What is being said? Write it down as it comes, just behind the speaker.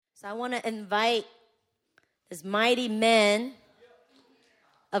So I want to invite this mighty men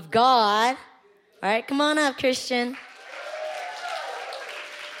of God. All right, come on up, Christian.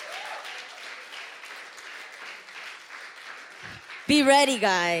 Be ready,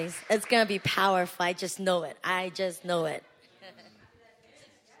 guys. It's going to be powerful. I just know it.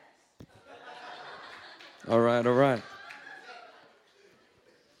 All right.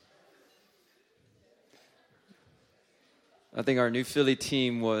 I think our New Philly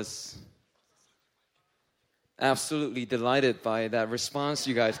team was absolutely delighted by that response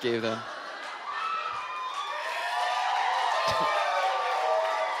you guys gave them.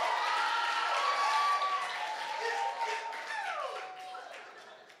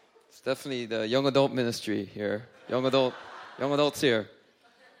 It's definitely the young adult ministry here. Young adults here.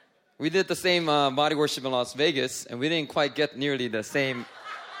 We did the same body worship in Las Vegas, and we didn't quite get nearly the same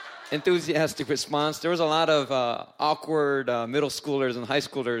enthusiastic response. There was a lot of awkward middle schoolers and high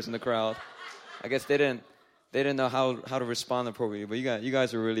schoolers in the crowd. I guess they didn't know how to respond appropriately. But you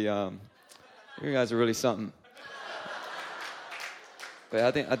guys are really something. But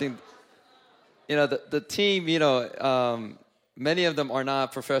I think the team, many of them are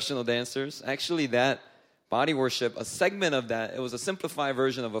not professional dancers. Actually, that body worship, a segment of that, it was a simplified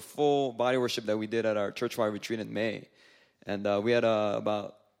version of a full body worship that we did at our church-wide retreat in May. And we had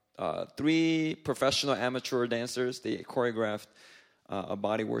about 3 professional amateur dancers. They choreographed a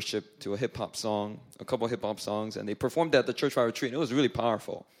body worship to a hip-hop song, a couple of hip-hop songs, and they performed that at the church-wide retreat. And it was really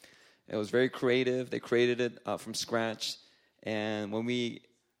powerful. It was very creative. They created it from scratch. And when we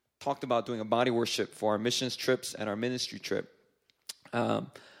talked about doing a body worship for our missions trips and our ministry trip,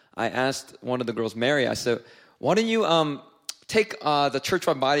 I asked one of the girls, Mary, I said, why don't you take the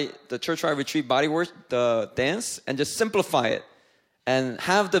church-wide retreat body worship, the dance, and just simplify it and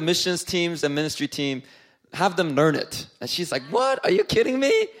have the missions teams and ministry team, have them learn it. And she's like, what? Are you kidding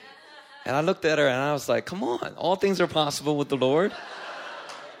me? And I looked at her and I was like, come on, all things are possible with the Lord.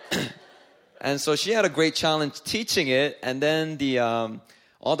 And so she had a great challenge teaching it, and then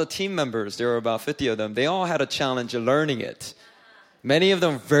all the team members, there were about 50 of them, they all had a challenge of learning it. Many of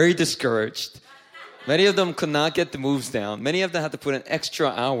them very discouraged. Many of them could not get the moves down. Many of them had to put in extra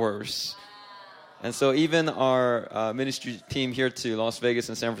hours. And so even our ministry team here to Las Vegas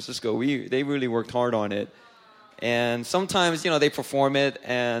and San Francisco, they really worked hard on it. And sometimes, they perform it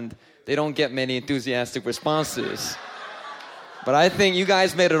and they don't get many enthusiastic responses. But I think you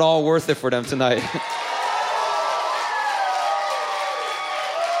guys made it all worth it for them tonight.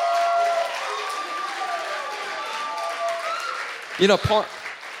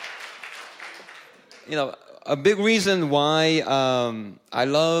 A big reason why I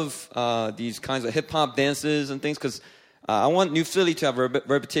love these kinds of hip-hop dances and things, because I want New Philly to have a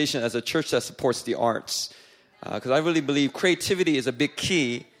reputation as a church that supports the arts. Because I really believe creativity is a big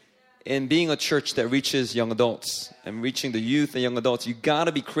key in being a church that reaches young adults and reaching the youth and young adults. You got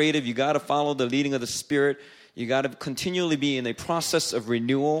to be creative. You got to follow the leading of the Spirit. You got to continually be in a process of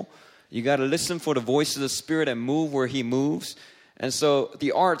renewal. You got to listen for the voice of the Spirit and move where He moves. And so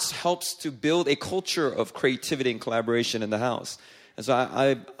the arts helps to build a culture of creativity and collaboration in the house. And so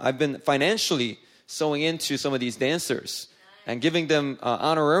I've been financially sewing into some of these dancers and giving them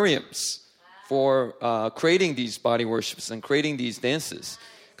honorariums for creating these body worships and creating these dances.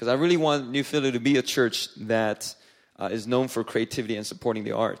 Because I really want New Philly to be a church that is known for creativity and supporting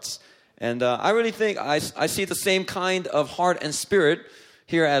the arts. And I really think I see the same kind of heart and spirit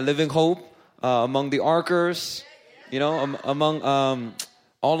here at Living Hope among the Arkers, among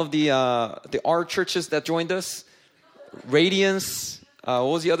all of the art churches that joined us. Radiance, what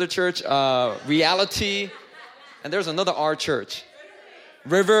was the other church? Reality, and there's another art church.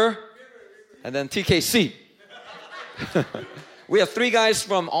 River, and then TKC. We have 3 guys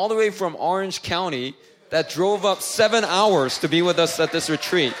all the way from Orange County that drove up 7 hours to be with us at this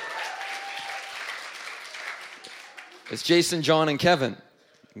retreat. It's Jason, John, and Kevin.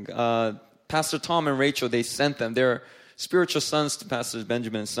 Pastor Tom and Rachel, they sent them. They're spiritual sons to Pastors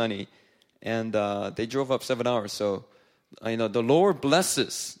Benjamin and Sonny. And they drove up 7 hours. So, the Lord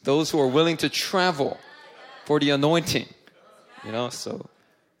blesses those who are willing to travel for the anointing. So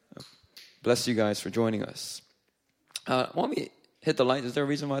bless you guys for joining us. Want me hit the light? Is there a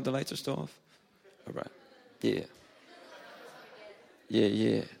reason why the lights are still off? All right.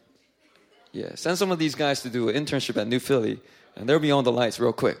 Yeah. Send some of these guys to do an internship at New Philly, and they'll be on the lights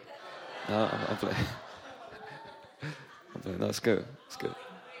real quick. I'll play. No, it's good. It's good.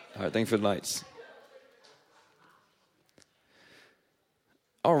 All right, thank you for the lights.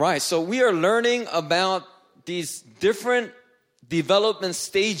 All right, so we are learning about these different development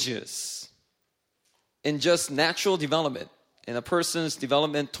stages in just natural development. in a person's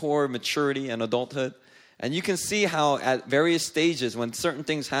development toward maturity and adulthood. And you can see how at various stages, when certain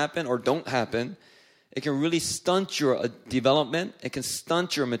things happen or don't happen, it can really stunt your development. It can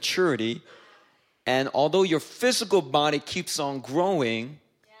stunt your maturity. And although your physical body keeps on growing,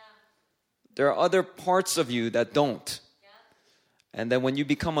 there are other parts of you that don't. And then when you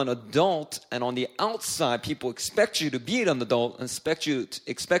become an adult, and on the outside, people expect you to be an adult and expect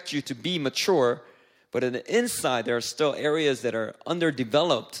you to be mature, but in the inside, there are still areas that are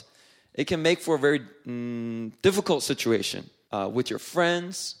underdeveloped. It can make for a very difficult situation with your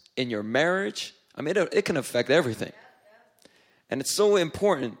friends, in your marriage. I mean, it can affect everything. And it's so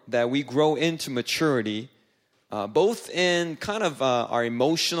important that we grow into maturity, both in kind of our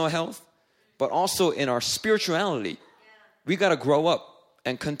emotional health, but also in our spirituality. We got to grow up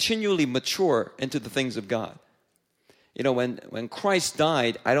and continually mature into the things of God. You know, when Christ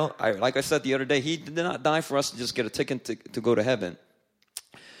died, like I said the other day, he did not die for us to just get a ticket to go to heaven.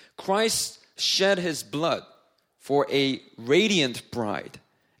 Christ shed his blood for a radiant bride,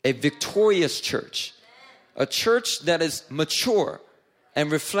 a victorious church, a church that is mature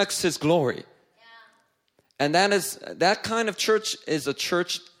and reflects his glory. And that kind of church is a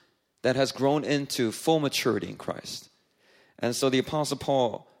church that has grown into full maturity in Christ. And so the Apostle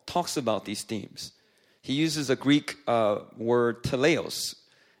Paul talks about these themes. He uses a Greek word teleos,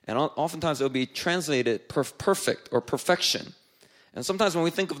 and oftentimes it will be translated perfect or perfection. And sometimes when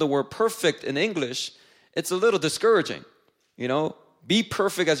we think of the word perfect in English, it's a little discouraging. You know, be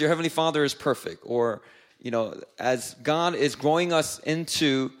perfect as your Heavenly Father is perfect. Or, you know, as God is growing us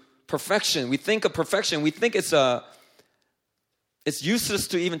into perfection, we think of perfection, we think it's useless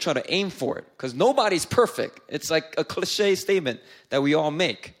to even try to aim for it because nobody's perfect. It's like a cliche statement that we all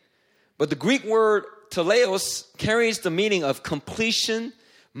make. But the Greek word teleos carries the meaning of completion,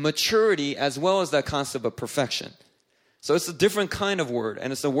 maturity, as well as that concept of perfection. So it's a different kind of word,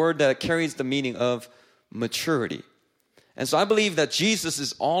 and it's a word that carries the meaning of maturity. And so I believe that Jesus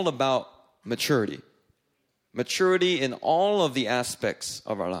is all about maturity. Maturity in all of the aspects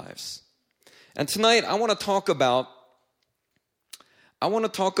of our lives. And tonight I want to talk about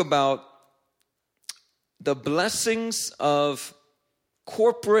the blessings of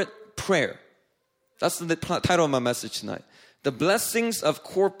corporate prayer. That's the title of my message tonight. The blessings of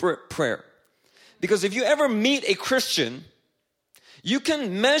corporate prayer. Because if you ever meet a Christian, you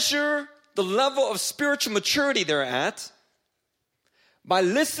can measure the level of spiritual maturity they're at by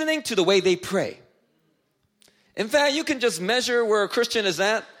listening to the way they pray. In fact, you can just measure where a Christian is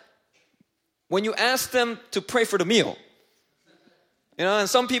at when you ask them to pray for the meal. You know, and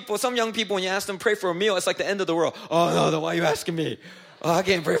some young people, when you ask them to pray for a meal, it's like the end of the world. Oh, no, why are you asking me? Oh, I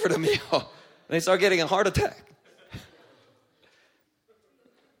can't pray for the meal. And they start getting a heart attack.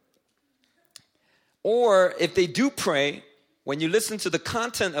 Or if they do pray, when you listen to the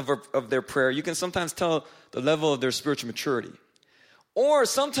content of their prayer, you can sometimes tell the level of their spiritual maturity. Or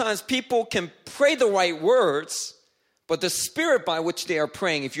sometimes people can pray the right words, but the spirit by which they are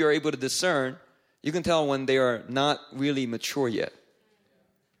praying, if you're able to discern, you can tell when they are not really mature yet.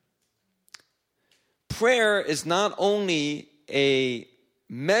 Prayer is not only a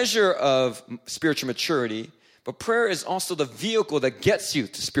measure of spiritual maturity, but prayer is also the vehicle that gets you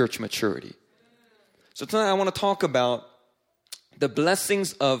to spiritual maturity. So tonight I want to talk about the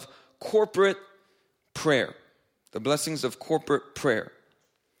blessings of corporate prayer. The blessings of corporate prayer.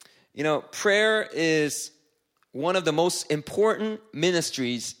 You know, prayer is one of the most important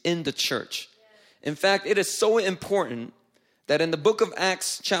ministries in the church. In fact, it is so important that in the book of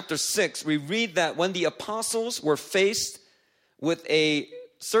Acts chapter 6, we read that when the apostles were faced with a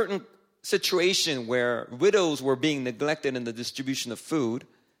certain situation where widows were being neglected in the distribution of food,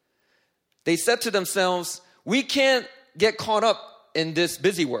 they said to themselves, we can't get caught up in this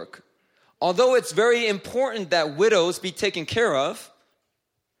busy work. Although it's very important that widows be taken care of,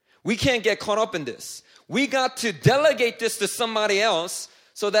 we can't get caught up in this. We got to delegate this to somebody else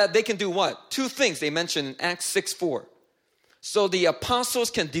so that they can do what? Two things they mentioned in Acts 6:4. So the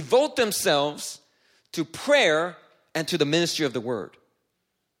apostles can devote themselves to prayer and to the ministry of the word.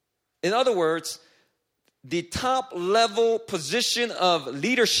 In other words, the top level position of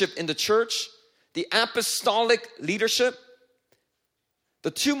leadership in the church, the apostolic leadership, the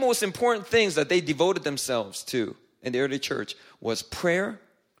two most important things that they devoted themselves to in the early church was prayer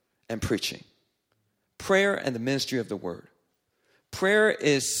and preaching. Prayer and the ministry of the word. Prayer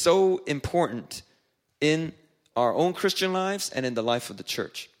is so important in our own Christian lives and in the life of the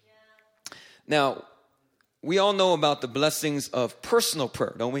church. Yeah. Now, we all know about the blessings of personal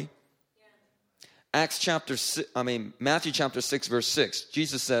prayer, don't we? Yeah. Matthew chapter 6, verse 6,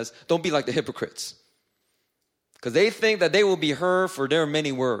 Jesus says, don't be like the hypocrites. Because they think that they will be heard for their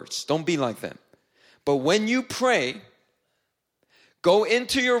many words. Don't be like them. But when you pray, go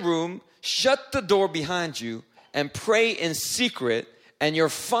into your room, shut the door behind you, and pray in secret, and your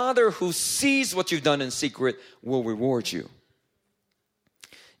Father who sees what you've done in secret will reward you.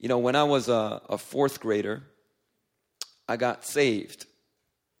 You know, when I was a fourth grader, I got saved.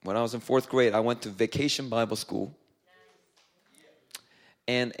 When I was in fourth grade, I went to Vacation Bible School.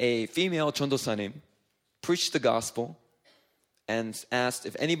 And a female 전도사님 preached the gospel and asked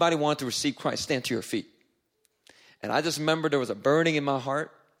if anybody wanted to receive Christ, stand to your feet. And I just remember there was a burning in my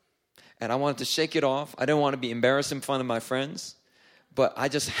heart, and I wanted to shake it off. I didn't want to be embarrassed in front of my friends, but I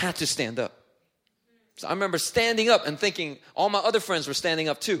just had to stand up. So I remember standing up and thinking all my other friends were standing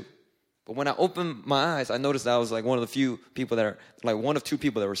up too. But when I opened my eyes, I noticed that I was like one of the few people that are, like one of two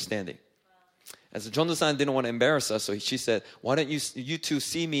people that were standing. As the 전도사님 didn't want to embarrass us, so she said, why don't you two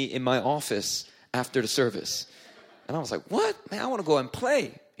see me in my office after the service? And I was like, what? Man, I want to go and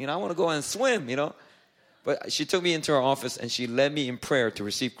play. You know, I want to go and swim, you know. But she took me into her office and she led me in prayer to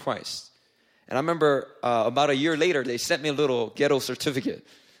receive Christ. And I remember about a year later, they sent me a little ghetto certificate.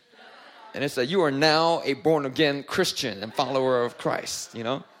 And it said, you are now a born-again Christian and follower of Christ, you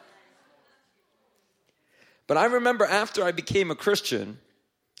know. But I remember after I became a Christian,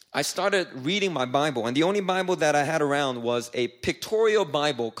 I started reading my Bible. And the only Bible that I had around was a pictorial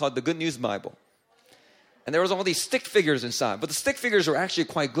Bible called the Good News Bible. And there was all these stick figures inside. But the stick figures were actually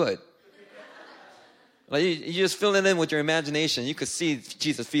quite good. Like you just fill it in with your imagination. You could see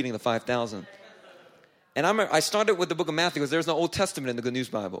Jesus feeding the 5,000. And I started with the book of Matthew because there's no Old Testament in the Good News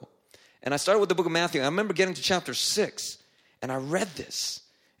Bible. And I started with the book of Matthew. I remember getting to chapter 6. And I read this.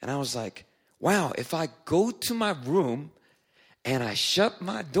 And I was like, wow, if I go to my room and I shut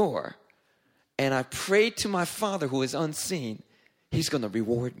my door and I pray to my Father who is unseen, He's going to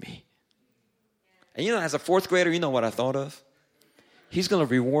reward me. And you know, as a fourth grader, you know what I thought of? He's going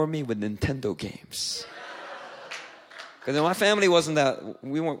to reward me with Nintendo games. Because my family wasn't that,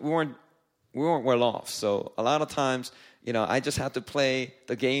 we weren't well off. So a lot of times, you know, I just had to play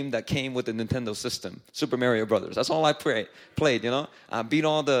the game that came with the Nintendo system, Super Mario Brothers. That's all I played, you know. I beat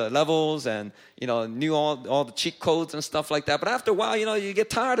all the levels and, you know, knew all the cheat codes and stuff like that. But after a while, you know, you get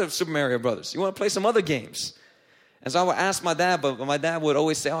tired of Super Mario Brothers. You want to play some other games. And so I would ask my dad, but my dad would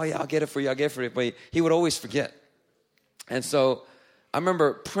always say, oh, yeah, I'll get it for you, But he would always forget. And so I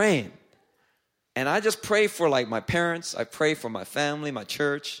remember praying. And I just pray for like my parents. I pray for my family, my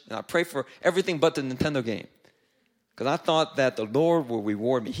church. And I pray for everything but the Nintendo game. Because I thought that the Lord will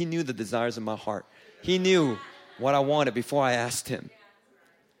reward me. He knew the desires of my heart. He knew what I wanted before I asked Him.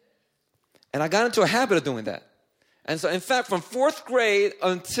 And I got into a habit of doing that. And so, in fact, from fourth grade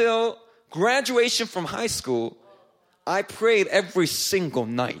until graduation from high school, I prayed every single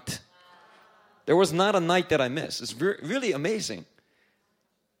night. There was not a night that I missed. It's really amazing.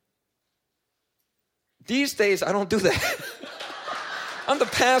 These days, I don't do that. I'm the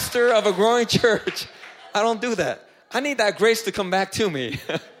pastor of a growing church. I don't do that. I need that grace to come back to me.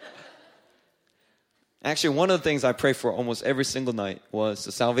 Actually, one of the things I pray for almost every single night was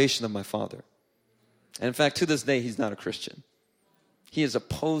the salvation of my father. And in fact, to this day, he's not a Christian. He is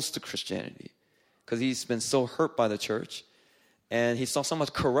opposed to Christianity because he's been so hurt by the church. And he saw so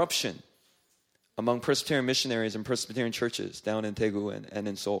much corruption among Presbyterian missionaries and Presbyterian churches down in Daegu and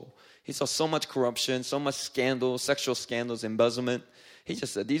in Seoul. He saw so much corruption, so much scandal, sexual scandals, embezzlement. He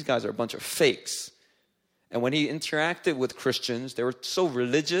just said, these guys are a bunch of fakes. And when he interacted with Christians, they were so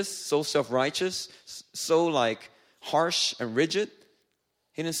religious, so self-righteous, so like harsh and rigid.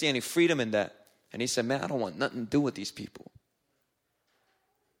 He didn't see any freedom in that. And he said, man, I don't want nothing to do with these people.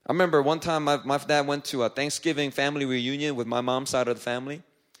 I remember one time my dad went to a Thanksgiving family reunion with my mom's side of the family.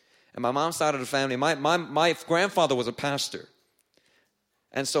 And my mom's side of the family, my grandfather was a pastor.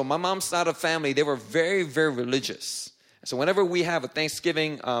 And so my mom's side of the family, they were very, very religious. So whenever we have a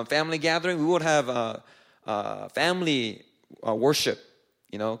Thanksgiving family gathering, we would have family worship,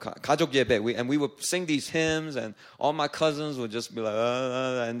 you know, 가족 예배. And we would sing these hymns, and all my cousins would just be like,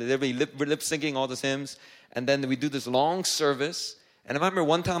 and they'd be lip syncing all these hymns. And then we do this long service. And I remember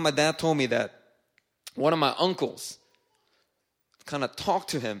one time my dad told me that one of my uncles kind of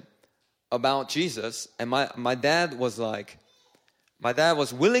talked to him about Jesus. And my dad was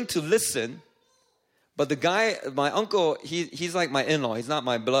willing to listen. But the guy, my uncle, he's like my in-law. He's not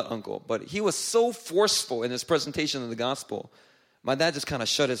my blood uncle. But he was so forceful in his presentation of the gospel. My dad just kind of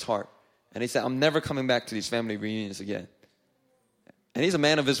shut his heart. And he said, I'm never coming back to these family reunions again. And he's a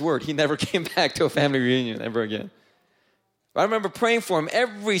man of his word. He never came back to a family reunion ever again. But I remember praying for him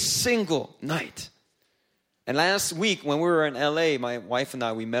every single night. And last week when we were in LA, my wife and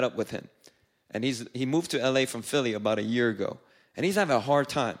I, we met up with him. And he moved to LA from Philly about a year ago. And he's having a hard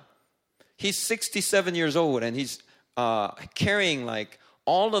time. He's 67 years old, and he's carrying like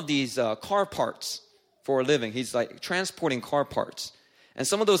all of these car parts for a living. He's like transporting car parts. And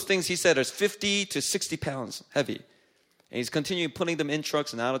some of those things, he said, is 50 to 60 pounds heavy. And he's continuing putting them in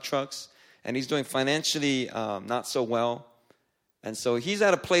trucks and out of trucks. And he's doing financially not so well. And so he's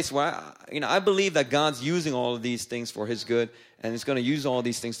at a place where, I believe that God's using all of these things for his good. And he's going to use all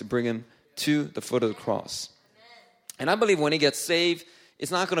these things to bring him to the foot of the cross. And I believe when he gets saved,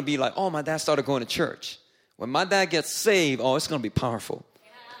 it's not going to be like, oh, my dad started going to church. When my dad gets saved, it's going to be powerful.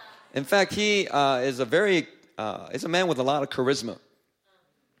 In fact, he is a man with a lot of charisma.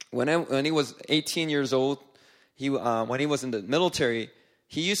 When he was 18 years old, when he was in the military,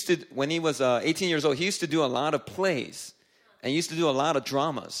 when he was 18 years old, he used to do a lot of plays. And he used to do a lot of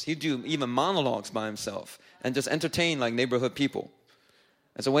dramas. He'd do even monologues by himself and just entertain like neighborhood people.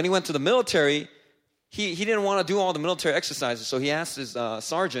 And so when he went to the military, he didn't want to do all the military exercises. So he asked his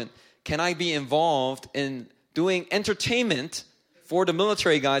sergeant, can I be involved in doing entertainment for the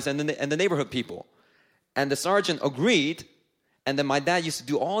military guys and the neighborhood people? And the sergeant agreed. And then my dad used to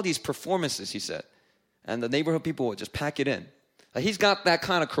do all these performances, he said. And the neighborhood people would just pack it in. Like, he's got that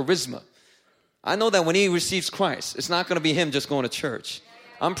kind of charisma. I know that when he receives Christ, it's not going to be him just going to church.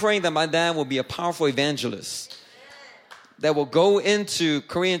 I'm praying that my dad will be a powerful evangelist that will go into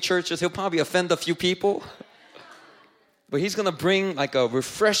Korean churches. He'll probably offend a few people. But he's going to bring like a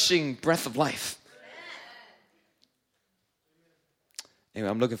refreshing breath of life. Anyway,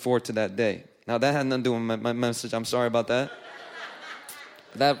 I'm looking forward to that day. Now, that had nothing to do with my message. I'm sorry about that.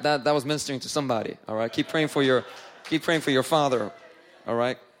 That was ministering to somebody, all right? Keep praying for your father, all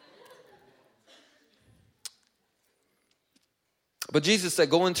right? But Jesus said,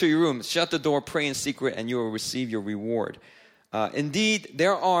 go into your room, shut the door, pray in secret, and you will receive your reward. Indeed,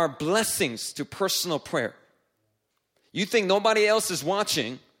 there are blessings to personal prayer. You think nobody else is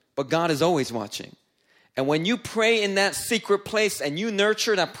watching, but God is always watching. And when you pray in that secret place and you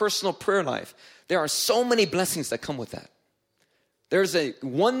nurture that personal prayer life, there are so many blessings that come with that. There's a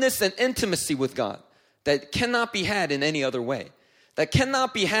oneness and intimacy with God that cannot be had in any other way. That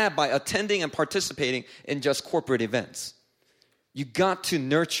cannot be had by attending and participating in just corporate events. You got to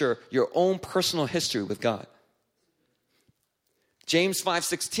nurture your own personal history with God. James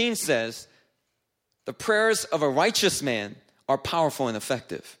 5:16 says, the prayers of a righteous man are powerful and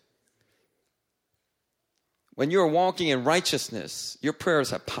effective. When you're walking in righteousness, your prayers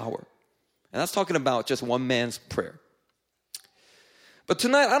have power. And that's talking about just one man's prayer. But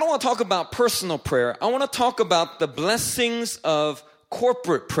tonight, I don't want to talk about personal prayer. I want to talk about the blessings of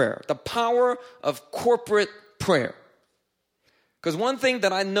corporate prayer, the power of corporate prayer. Because one thing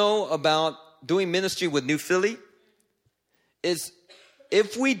that I know about doing ministry with New Philly is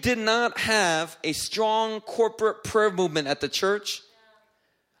if we did not have a strong corporate prayer movement at the church,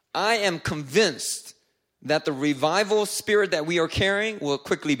 I am convinced that the revival spirit that we are carrying will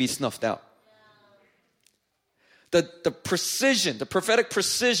quickly be snuffed out. The precision, the prophetic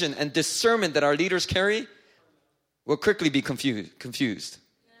precision and discernment that our leaders carry will quickly be confused.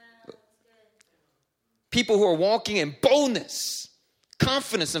 People who are walking in boldness,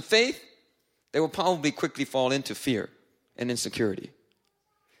 confidence, and faith, they will probably quickly fall into fear and insecurity.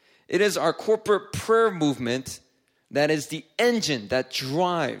 It is our corporate prayer movement that is the engine that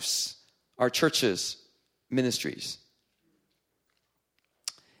drives our church's ministries.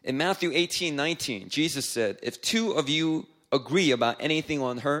 In Matthew 18:19, Jesus said, if two of you agree about anything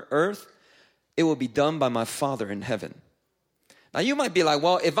on earth, it will be done by my Father in heaven. Now you might be like,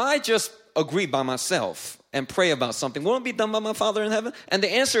 well, if I just agree by myself and pray about something, won't it be done by my Father in heaven? And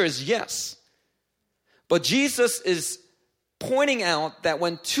the answer is yes. But Jesus is pointing out that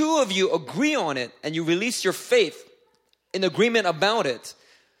when two of you agree on it and you release your faith in agreement about it,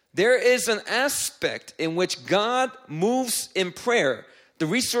 there is an aspect in which God moves in prayer. The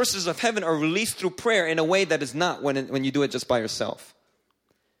resources of heaven are released through prayer in a way that is not when you do it just by yourself.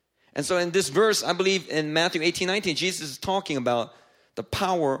 And so in this verse, I believe in Matthew 18:19, Jesus is talking about the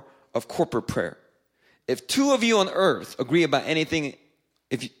power of corporate prayer. If two of you on earth agree about anything,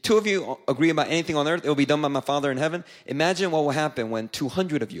 on earth, it will be done by my Father in heaven. Imagine what will happen when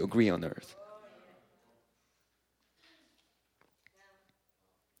 200 of you agree on earth.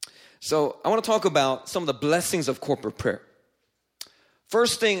 So I want to talk about some of the blessings of corporate prayer.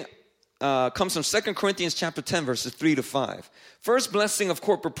 First thing comes from 2 Corinthians chapter 10, verses 3-5. First blessing of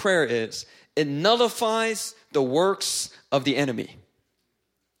corporate prayer is it nullifies the works of the enemy.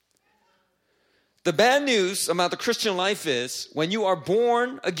 The bad news about the Christian life is when you are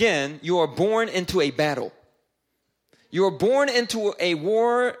born again, you are born into a battle. You are born into a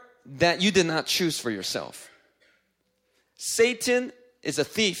war that you did not choose for yourself. Satan is a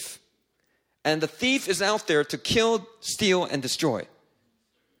thief, and the thief is out there to kill, steal, and destroy.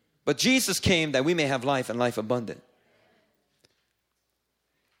 But Jesus came that we may have life and life abundant.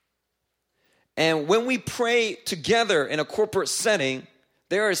 And when we pray together in a corporate setting,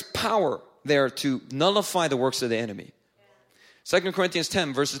 there is power there to nullify the works of the enemy. 2 Corinthians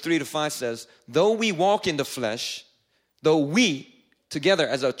 10 verses 3 to 5 says, though we walk in the flesh, though we together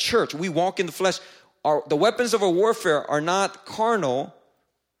as a church, we walk in the flesh, the weapons of our warfare are not carnal,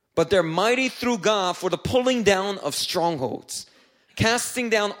 but they're mighty through God for the pulling down of strongholds, casting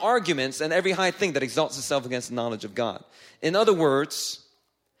down arguments and every high thing that exalts itself against the knowledge of God. In other words,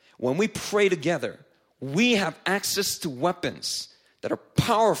 when we pray together, we have access to weapons that are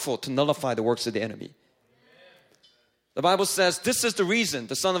powerful to nullify the works of the enemy. The Bible says this is the reason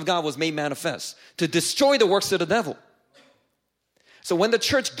the Son of God was made manifest, to destroy the works of the devil. So when the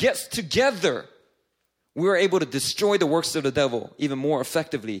church gets together, we are able to destroy the works of the devil even more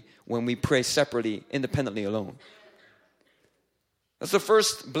effectively when we pray separately, independently, alone. That's the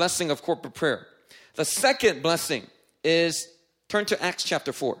first blessing of corporate prayer. The second blessing is, turn to Acts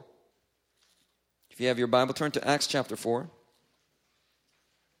chapter 4. If you have your Bible, turn to Acts chapter 4.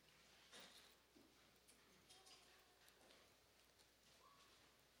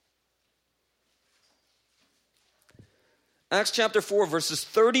 Acts chapter 4, verses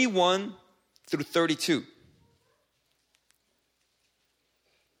 31 through 32.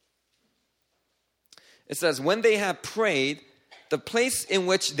 It says, when they had prayed, the place in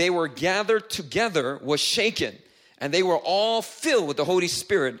which they were gathered together was shaken, and they were all filled with the Holy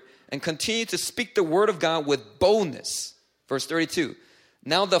Spirit and continued to speak the word of God with boldness. Verse 32.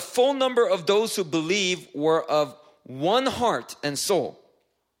 Now the full number of those who believed were of one heart and soul.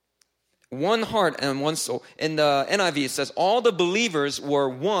 One heart and one soul. In the NIV it says, all the believers were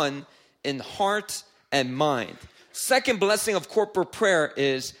one in heart and mind. Second blessing of corporate prayer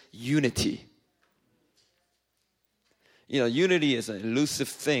is unity. You know, unity is an elusive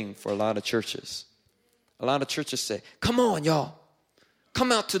thing for a lot of churches. A lot of churches say, come on, y'all.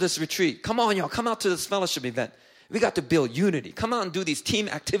 Come out to this retreat. Come on, y'all. Come out to this fellowship event. We got to build unity. Come out and do these team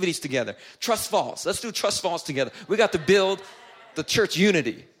activities together. Trust falls. Let's do trust falls together. We got to build the church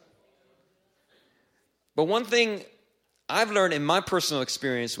unity. But one thing I've learned in my personal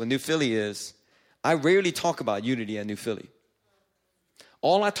experience with New Philly is I rarely talk about unity at New Philly.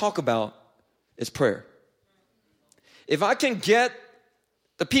 All I talk about is prayer. If I can get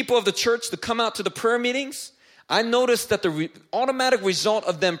the people of the church to come out to the prayer meetings, I notice that the automatic result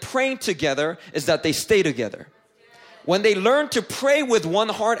of them praying together is that they stay together. When they learn to pray with one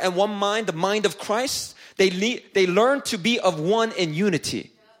heart and one mind, the mind of Christ, they learn to be of one in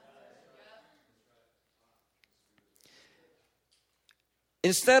unity.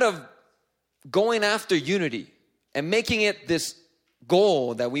 Instead of going after unity and making it this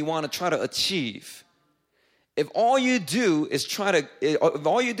goal that we want to try to achieve, if all you do is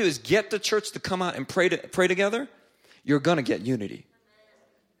get the church to come out and pray together, you're going to get unity.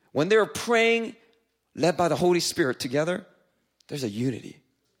 When they're praying, led by the Holy Spirit together, there's a unity.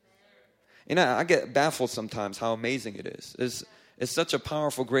 You know, I get baffled sometimes how amazing it is. It's such a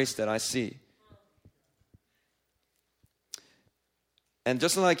powerful grace that I see. And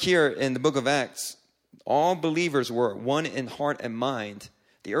just like here in the book of Acts, all believers were one in heart and mind.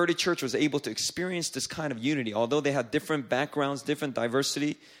 The early church was able to experience this kind of unity. Although they had different backgrounds, different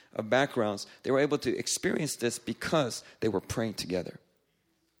diversity of backgrounds, they were able to experience this because they were praying together.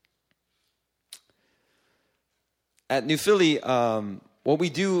 At New Philly, what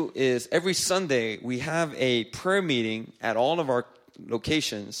we do is every Sunday we have a prayer meeting at all of our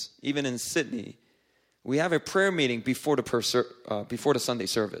locations, even in Sydney. We have a prayer meeting before the Sunday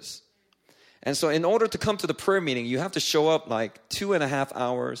service. And so in order to come to the prayer meeting, you have to show up like 2.5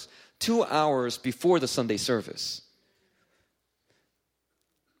 hours, 2 hours before the Sunday service.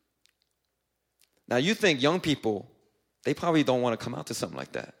 Now you think young people, they probably don't want to come out to something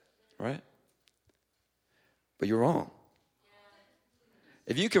like that, right? But you're wrong.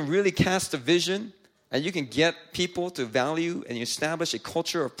 If you can really cast a vision and you can get people to value and you establish a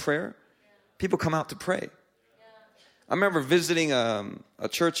culture of prayer, people come out to pray. I remember visiting a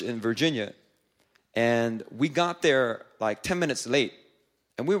church in Virginia, and we got there like 10 minutes late.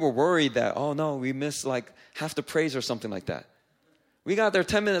 And we were worried that, oh no, we missed like half the praise or something like that. We got there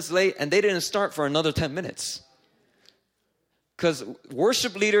 10 minutes late, and they didn't start for another 10 minutes. Because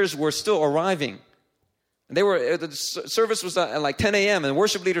worship leaders were still arriving. The service was at like 10 a.m., and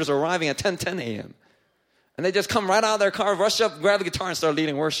worship leaders are arriving at 10 a.m. And they just come right out of their car, rush up, grab the guitar, and start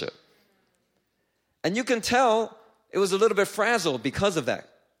leading worship. And you can tell it was a little bit frazzled because of that.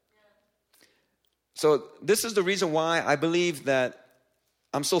 So this is the reason why I believe that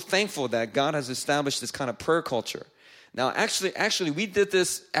I'm so thankful that God has established this kind of prayer culture. Now, actually, we did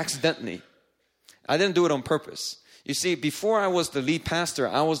this accidentally. I didn't do it on purpose. You see, before I was the lead pastor,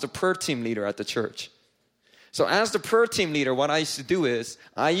 I was the prayer team leader at the church. So as the prayer team leader, what I used to do is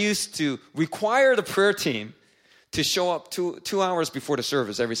I used to require the prayer team to show up 2 hours before the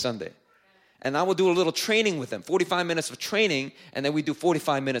service every Sunday. And I would do a little training with them, 45 minutes of training, and then we do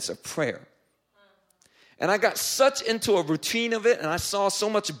 45 minutes of prayer. And I got such into a routine of it, and I saw so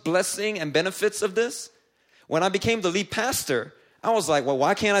much blessing and benefits of this. When I became the lead pastor, I was like, well,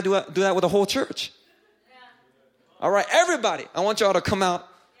 why can't I do that with the whole church? Yeah. All right, everybody, I want y'all to come out,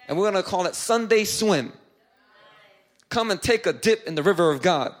 and we're going to call it Sunday Swim. Come and take a dip in the river of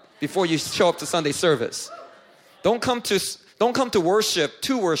God before you show up to Sunday service. Don't come to worship,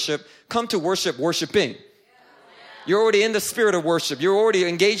 come to worship, worshiping. You're already in the spirit of worship. You're already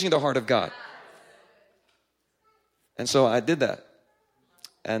engaging the heart of God. And so I did that.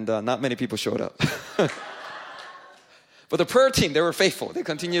 And not many people showed up. But the prayer team, they were faithful. They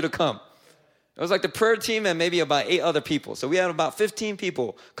continued to come. It was like the prayer team and maybe about 8 other people. So we had about 15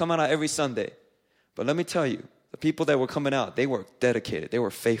 people coming out every Sunday. But let me tell you, the people that were coming out, they were dedicated. They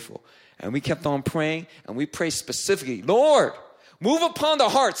were faithful. And we kept on praying, and we prayed specifically, Lord, move upon the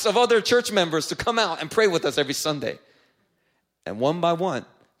hearts of other church members to come out and pray with us every Sunday. And one by one,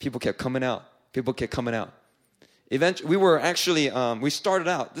 people kept coming out. People kept coming out. Eventually, we were actually, we started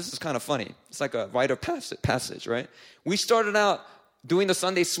out, this is kind of funny. It's like a rite of passage, right? We started out doing the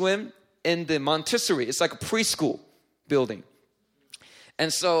Sunday swim in the Montessori. It's like a preschool building.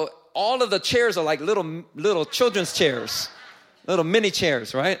 And so all of the chairs are like little children's chairs, little mini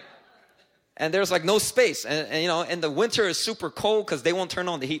chairs, right? And there's like no space. And you know, in the winter it's super cold because they won't turn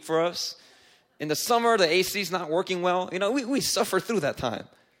on the heat for us. In the summer, the AC's not working well. You know, we suffer through that time.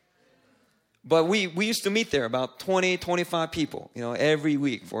 But we used to meet there, about 20, 25 people, you know, every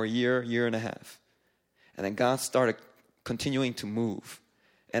week for a year and a half. And then God started continuing to move.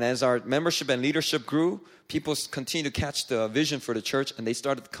 And as our membership and leadership grew, people continued to catch the vision for the church, and they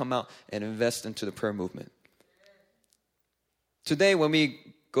started to come out and invest into the prayer movement. Today, when you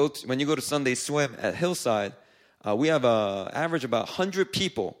go to Sunday Swim at Hillside, we have an average about 100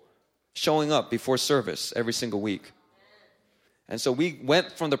 people showing up before service every single week. And so we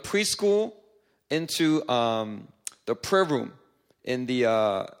went from the preschool into the prayer room in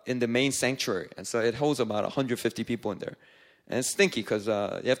the main sanctuary. And so it holds about 150 people in there. And it's stinky because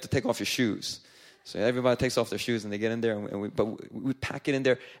you have to take off your shoes. So everybody takes off their shoes and they get in there. But we pack it in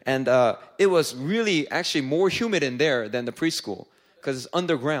there. And it was really actually more humid in there than the preschool because it's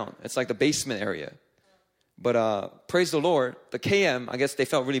underground. It's like the basement area. But praise the Lord, the KM, I guess they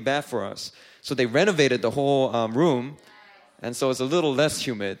felt really bad for us. So they renovated the whole room. And so it's a little less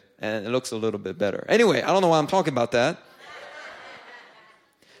humid, and it looks a little bit better. Anyway, I don't know why I'm talking about that.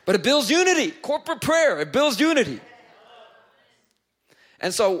 But it builds unity. Corporate prayer, it builds unity.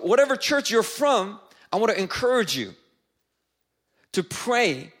 And so whatever church you're from, I want to encourage you to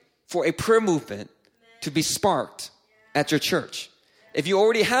pray for a prayer movement to be sparked at your church. If you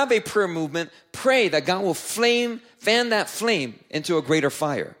already have a prayer movement, pray that God will fan that flame into a greater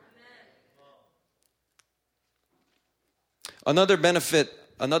fire. Another benefit,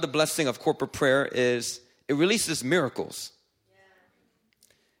 another blessing of corporate prayer is it releases miracles.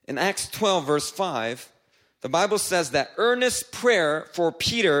 In Acts 12, verse 5, the Bible says that earnest prayer for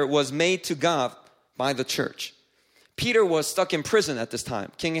Peter was made to God by the church. Peter was stuck in prison at this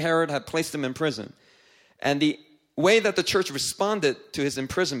time. King Herod had placed him in prison. And the way that the church responded to his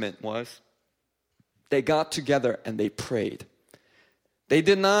imprisonment was they got together and they prayed. They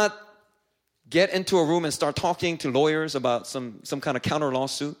did not get into a room and start talking to lawyers about some kind of counter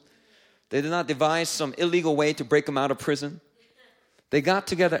lawsuit. They did not devise some illegal way to break them out of prison. They got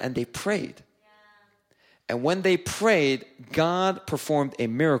together and they prayed. And when they prayed, God performed a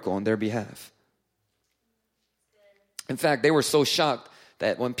miracle on their behalf. In fact, they were so shocked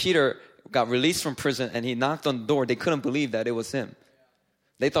that when Peter got released from prison and he knocked on the door, they couldn't believe that it was him.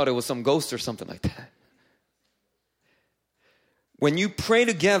 They thought it was some ghost or something like that. When you pray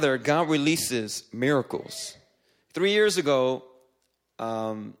together, God releases miracles. 3 years ago,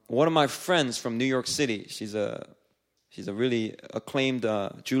 one of my friends from New York City, she's a really acclaimed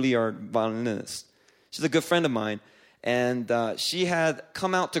Juilliard violinist. She's a good friend of mine. And she had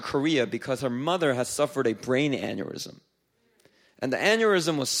come out to Korea because her mother had suffered a brain aneurysm. And the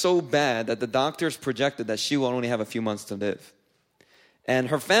aneurysm was so bad that the doctors projected that she will only have a few months to live. And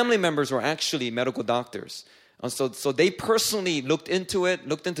her family members were actually medical doctors. And so they personally looked into it,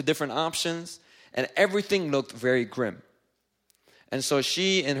 looked into different options, and everything looked very grim. And so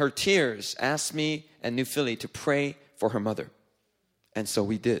she, in her tears, asked me and New Philly to pray for her mother. And so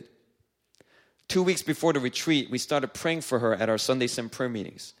we did. 2 weeks before the retreat, we started praying for her at our Sunday Sim prayer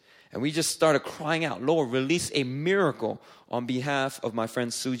meetings. And we just started crying out, Lord, release a miracle on behalf of my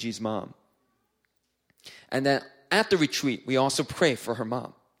friend Suji's mom. And then at the retreat, we also prayed for her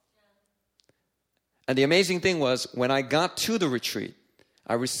mom. And the amazing thing was, when I got to the retreat,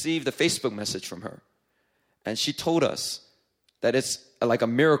 I received a Facebook message from her. And she told us that it's like a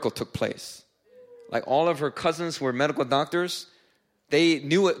miracle took place. Like all of her cousins who were medical doctors, they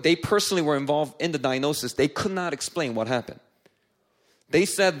knew it, they personally were involved in the diagnosis. They could not explain what happened. They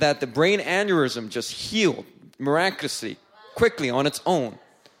said that the brain aneurysm just healed miraculously, quickly on its own.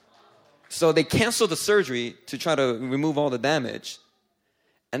 So they canceled the surgery to try to remove all the damage.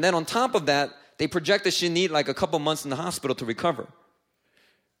 And then on top of that, they projected she'd need like a couple months in the hospital to recover.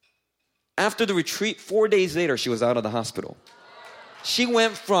 After the retreat, 4 days later, she was out of the hospital. She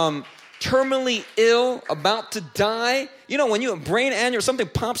went from terminally ill, about to die. You know, when you have brain aneurysm, something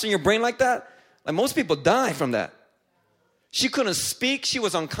pops in your brain like that, like most people die from that. She couldn't speak. She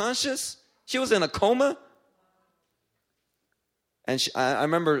was unconscious. She was in a coma. And I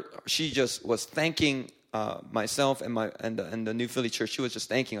remember she just was thanking myself and the New Philly Church. She was just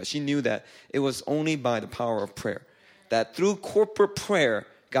thanking us. She knew that it was only by the power of prayer, that through corporate prayer,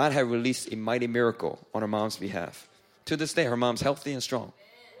 God had released a mighty miracle on her mom's behalf. To this day, her mom's healthy and strong.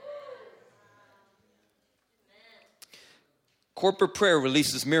 Corporate prayer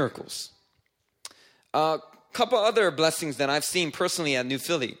releases miracles. Couple other blessings that I've seen personally at New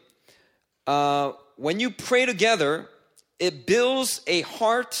Philly. When you pray together, it builds a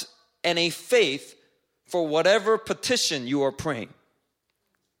heart and a faith for whatever petition you are praying.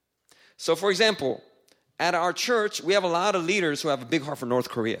 So, for example, at our church, we have a lot of leaders who have a big heart for North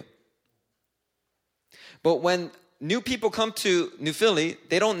Korea. But when new people come to New Philly,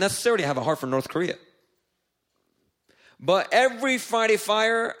 they don't necessarily have a heart for North Korea. But every Friday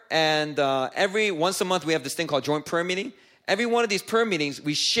Fire and every once a month we have this thing called joint prayer meeting. Every one of these prayer meetings,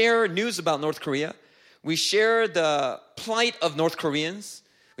 we share news about North Korea. We share the plight of North Koreans.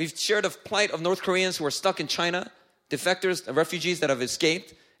 We've shared the plight of North Koreans who are stuck in China, defectors, refugees that have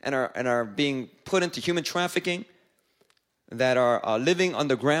escaped and are being put into human trafficking, that are living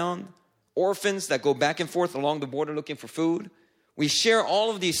underground, orphans that go back and forth along the border looking for food. We share all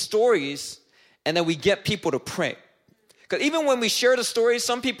of these stories, and then we get people to pray. Because even when we share the stories,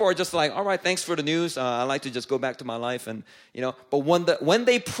 some people are just like, all right, thanks for the news. I like to just go back to my life. And, but when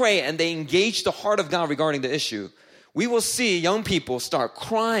they pray and they engage the heart of God regarding the issue, we will see young people start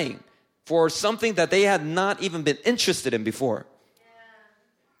crying for something that they had not even been interested in before.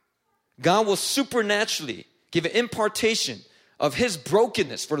 God will supernaturally give an impartation of His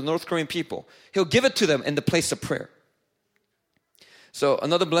brokenness for the North Korean people. He'll give it to them in the place of prayer. So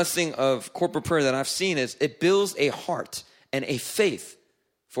another blessing of corporate prayer that I've seen is it builds a heart and a faith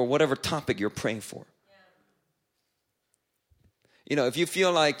for whatever topic you're praying for. If you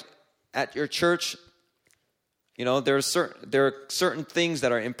feel like at your church, there are certain things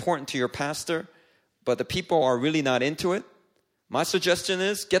that are important to your pastor, but the people are really not into it, my suggestion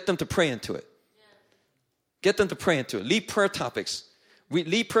is get them to pray into it. Get them to pray into it. Lead prayer topics.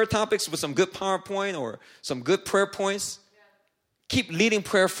 Lead prayer topics with some good PowerPoint or some good prayer points. Keep leading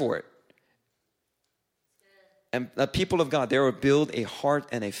prayer for it. And the people of God, they will build a heart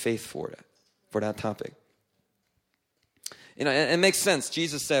and a faith for that topic. It makes sense.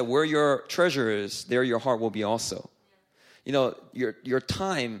 Jesus said, where your treasure is, there your heart will be also. Your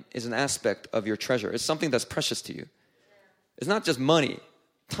time is an aspect of your treasure. It's something that's precious to you. It's not just money.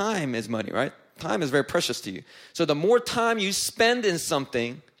 Time is money, right? Time is very precious to you. So the more time you spend in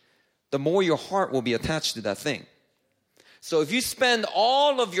something, the more your heart will be attached to that thing. So if you spend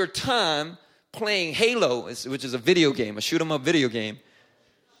all of your time playing Halo, which is a video game, a shoot-'em-up video game,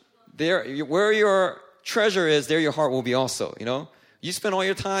 where your treasure is, there your heart will be also, You spend all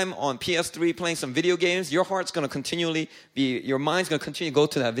your time on PS3 playing some video games, your mind's going to continue to go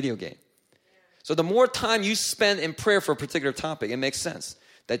to that video game. So the more time you spend in prayer for a particular topic, it makes sense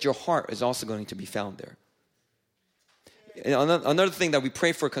that your heart is also going to be found there. Another thing that we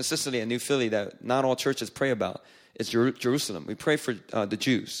pray for consistently in New Philly that not all churches pray about is Jerusalem. We pray for the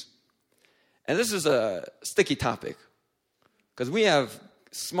Jews. And this is a sticky topic because we have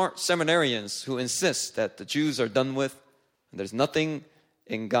smart seminarians who insist that the Jews are done with and there's nothing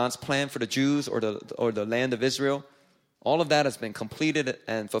in God's plan for the Jews or the land of Israel. All of that has been completed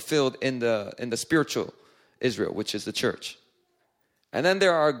and fulfilled in the spiritual Israel, which is the church. And then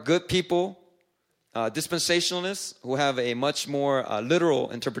there are good people, dispensationalists, who have a much more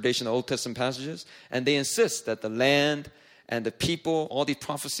literal interpretation of Old Testament passages, and they insist that the land and the people, all these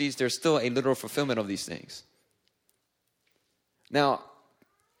prophecies, there's still a literal fulfillment of these things. Now,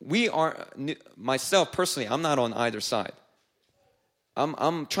 myself personally, I'm not on either side.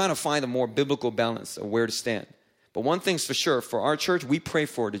 I'm trying to find a more biblical balance of where to stand. But one thing's for sure, for our church, we pray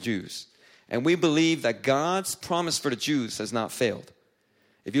for the Jews. And we believe that God's promise for the Jews has not failed.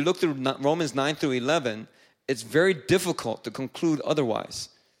 If you look through Romans 9 through 11, it's very difficult to conclude otherwise.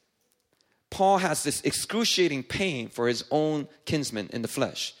 Paul has this excruciating pain for his own kinsmen in the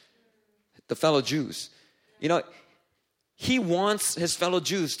flesh, the fellow Jews. You know, he wants his fellow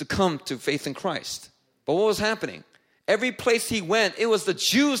Jews to come to faith in Christ. But what was happening? Every place he went, it was the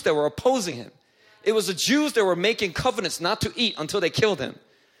Jews that were opposing him. It was the Jews that were making covenants not to eat until they killed him.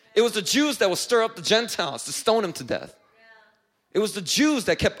 It was the Jews that would stir up the Gentiles to stone him to death. It was the Jews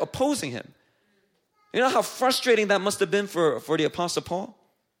that kept opposing him. You know how frustrating that must have been for the Apostle Paul?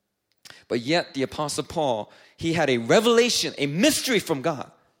 But yet the Apostle Paul, he had a revelation, a mystery from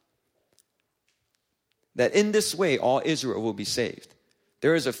God, that in this way all Israel will be saved.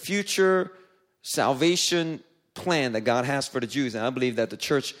 There is a future salvation plan that God has for the Jews, and I believe that the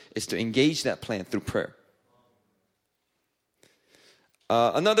church is to engage that plan through prayer.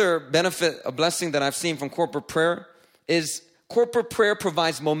 Another benefit, a blessing that I've seen from corporate prayer is corporate prayer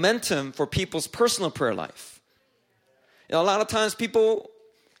provides momentum for people's personal prayer life. You know, a lot of times people,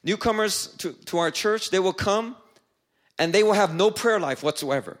 newcomers to our church, they will come and they will have no prayer life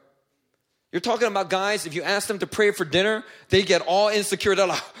whatsoever. You're talking about guys, if you ask them to pray for dinner, they get all insecure. They're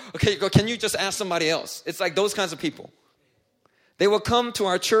like, okay, can you just ask somebody else? It's like those kinds of people. They will come to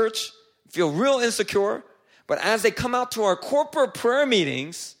our church, feel real insecure, but as they come out to our corporate prayer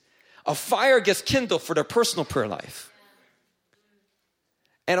meetings, a fire gets kindled for their personal prayer life.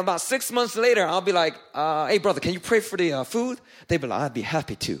 And about 6 months later, I'll be like, hey, brother, can you pray for the food? They'll be like, I'd be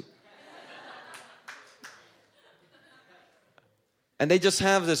happy to. And they just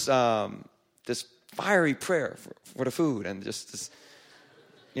have this fiery prayer for the food, and just this,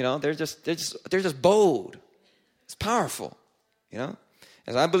 you know, they're just bold. It's powerful, you know.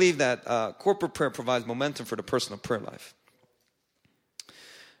 And I believe that corporate prayer provides momentum for the personal prayer life.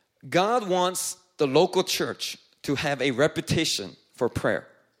 God wants the local church to have a reputation for prayer.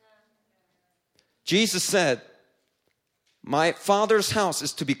 Jesus said, my Father's house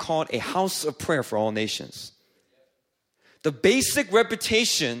is to be called a house of prayer for all nations. The basic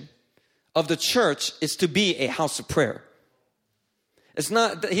reputation of the church is to be a house of prayer. It's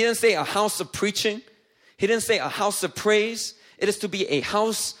not, he didn't say a house of preaching. He didn't say a house of praise. It is to be a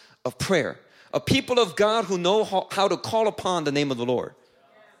house of prayer. A people of God who know how to call upon the name of the Lord.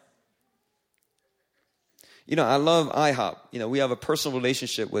 You know, I love IHOP. You know, we have a personal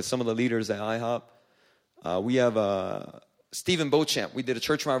relationship with some of the leaders at IHOP. We have Stephen Beauchamp. We did a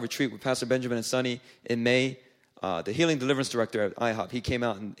church-wide retreat with Pastor Benjamin and Sonny in May. The healing deliverance director at IHOP, he came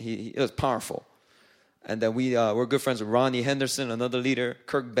out and it was powerful. And then we're good friends with Ronnie Henderson, another leader,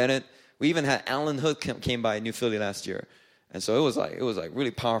 Kirk Bennett. We even had Alan Hood came by New Philly last year. And so it was like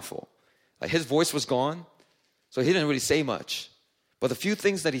really powerful. Like his voice was gone, so he didn't really say much. But the few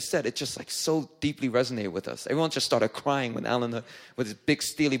things that he said, it just like so deeply resonated with us. Everyone just started crying when Alan Hood, with his big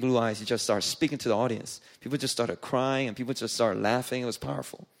steely blue eyes, he just started speaking to the audience. People just started crying and people just started laughing. It was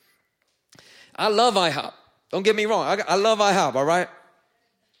powerful. I love IHOP. Don't get me wrong. I love IHOP, all right?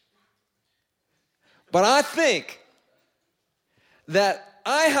 But I think that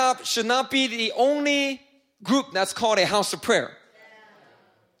IHOP should not be the only group that's called a house of prayer.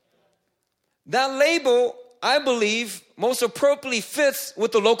 That label, I believe, most appropriately fits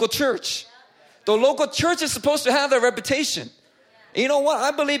with the local church. The local church is supposed to have that reputation. And you know what?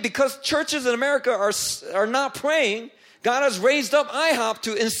 I believe because churches in America are not praying, God has raised up IHOP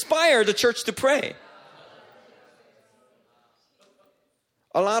to inspire the church to pray.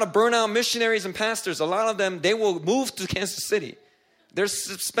 A lot of burnout missionaries and pastors, a lot of them, they will move to Kansas City. They'll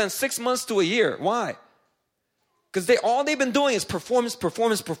spend 6 months to a year. Why? Because all they've been doing is performance,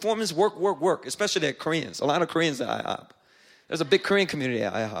 work, especially the Koreans. A lot of Koreans at IHOP. There's a big Korean community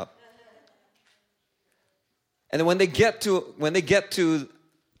at IHOP. And then when they get to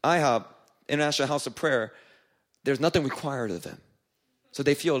IHOP, International House of Prayer, there's nothing required of them. So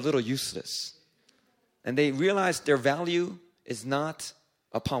they feel a little useless. And they realize their value is not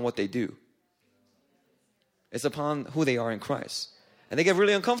upon what they do. It's upon who they are in Christ. And they get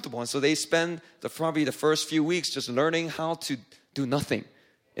really uncomfortable. And so they spend probably the first few weeks just learning how to do nothing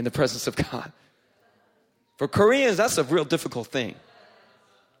in the presence of God. For Koreans, that's a real difficult thing.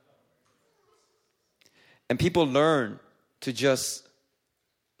 And people learn to just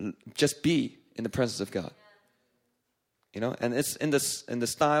be in the presence of God. You know, and it's in the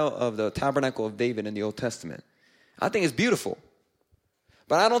style of the tabernacle of David in the Old Testament. I think it's beautiful.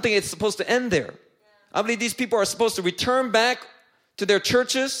 But I don't think it's supposed to end there. I believe these people are supposed to return back to their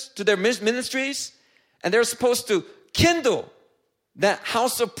churches, to their ministries, and they're supposed to kindle that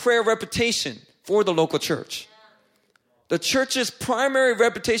house of prayer reputation for the local church. The church's primary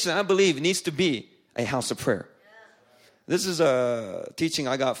reputation, I believe, needs to be a house of prayer. This is a teaching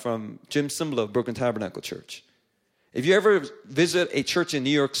I got from Jim Cymbala of Brooklyn Tabernacle Church. If you ever visit a church in New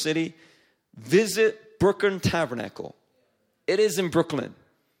York City, visit Brooklyn Tabernacle. It is in Brooklyn.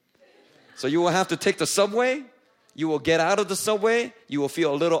 So you will have to take the subway. You will get out of the subway. You will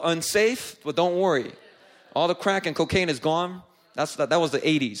feel a little unsafe, but don't worry. All the crack and cocaine is gone. That was the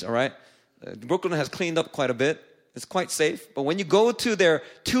 80s, all right? Brooklyn has cleaned up quite a bit. It's quite safe. But when you go to their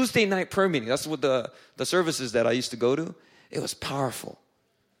Tuesday night prayer meeting, that's what the services that I used to go to, it was powerful.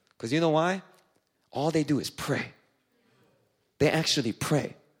 Because you know why? All they do is pray. They actually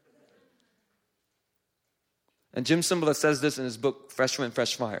pray. And Jim Cymbala says this in his book, Fresh Wind,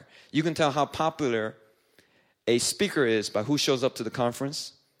 Fresh Fire. You can tell how popular a speaker is by who shows up to the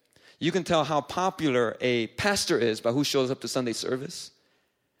conference. You can tell how popular a pastor is by who shows up to Sunday service.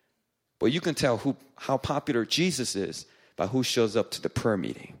 But you can tell how popular Jesus is by who shows up to the prayer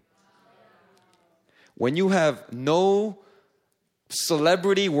meeting. When you have no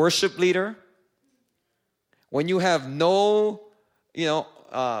celebrity worship leader, when you have no,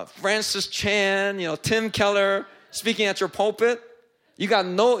 Francis Chan, Tim Keller speaking at your pulpit, you got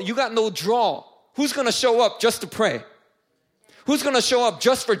no draw. Who's going to show up just to pray? Who's going to show up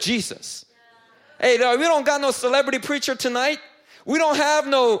just for Jesus? Hey, we don't got no celebrity preacher tonight. We don't have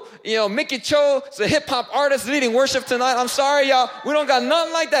no, Mickey Cho, the hip-hop artist leading worship tonight. I'm sorry, y'all. We don't got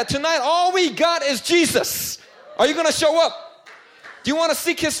nothing like that. Tonight, all we got is Jesus. Are you going to show up? Do you want to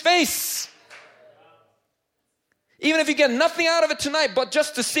seek his face? Even if you get nothing out of it tonight, but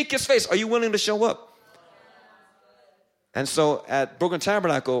just to seek his face, are you willing to show up? And so at Brooklyn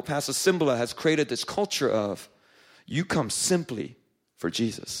Tabernacle, Pastor Cymbala has created this culture of you come simply for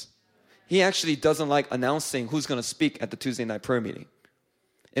Jesus. He actually doesn't like announcing who's going to speak at the Tuesday night prayer meeting.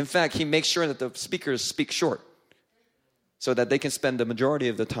 In fact, he makes sure that the speakers speak short so that they can spend the majority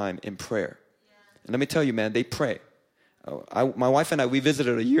of the time in prayer. And let me tell you, man, they pray. My wife and I, we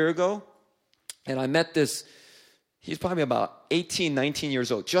visited a year ago, and I met this, he's probably about 18, 19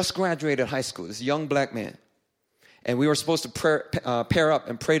 years old, just graduated high school, this young black man. And we were supposed to pair up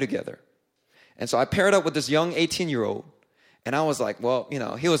and pray together. And so I paired up with this young 18-year-old. And I was like, well,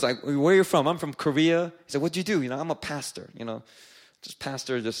 he was like, where are you from? I'm from Korea. He said, what'd you do? I'm a pastor, just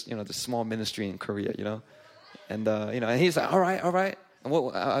pastor, this small ministry in Korea, And, and he's like, all right. And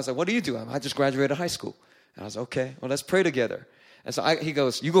I was like, what do you do? I just graduated high school. And I was like, okay, well, let's pray together. And so he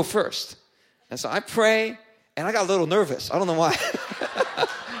goes, you go first. And so I pray, and I got a little nervous. I don't know why.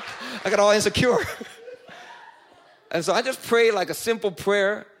 I got all insecure. And so I just prayed like a simple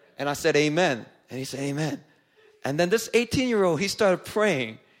prayer, and I said, amen. And he said, amen. And then this 18-year-old, he started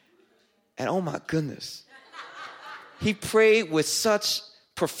praying. And oh my goodness. He prayed with such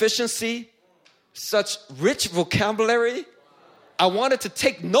proficiency, such rich vocabulary. I wanted to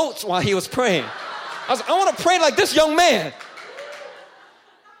take notes while he was praying. I want to pray like this young man.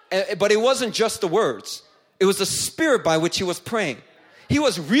 But it wasn't just the words. It was the spirit by which he was praying. He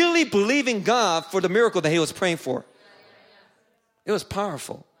was really believing God for the miracle that he was praying for. It was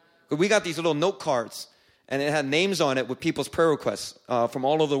powerful. We got these little note cards. And it had names on it with people's prayer requests from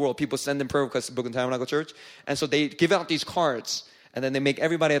all over the world. People send in prayer requests to Brooklyn Tabernacle Church. And so they give out these cards. And then they make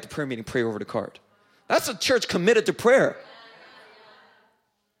everybody at the prayer meeting pray over the card. That's a church committed to prayer.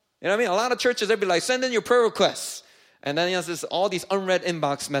 You know what I mean? A lot of churches, they'd be like, send in your prayer requests. And then there's all these unread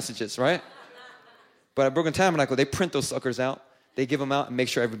inbox messages, right? But at Brooklyn Tabernacle, they print those suckers out. They give them out and make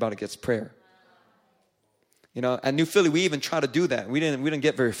sure everybody gets prayer. At New Philly, we even try to do that. We didn't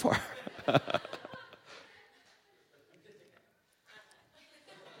get very far.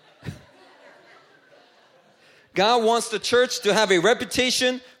 God wants the church to have a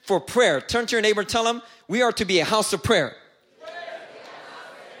reputation for prayer. Turn to your neighbor and tell him, we are to be a house of prayer.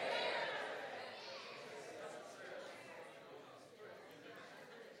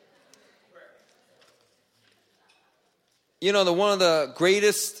 One of the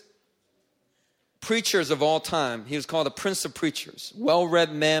greatest preachers of all time, he was called the Prince of Preachers.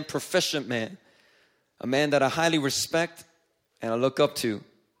 Well-read man, proficient man. A man that I highly respect and I look up to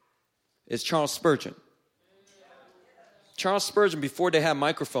is Charles Spurgeon. Charles Spurgeon, before they had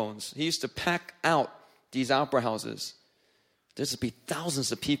microphones, he used to pack out these opera houses. There would be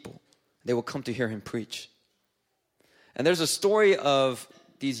thousands of people. They would come to hear him preach. And there's a story of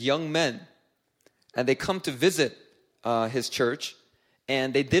these young men, and they come to visit his church,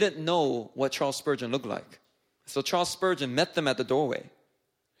 and they didn't know what Charles Spurgeon looked like. So Charles Spurgeon met them at the doorway.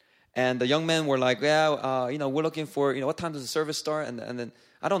 And the young men were like, yeah, we're looking for, what time does the service start? And then,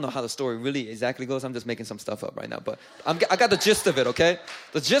 I don't know how the story really exactly goes. I'm just making some stuff up right now. But I got the gist of it, okay?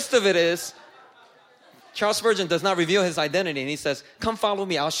 The gist of it is, Charles Spurgeon does not reveal his identity. And he says, come follow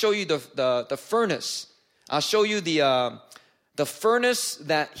me. I'll show you the furnace. I'll show you the furnace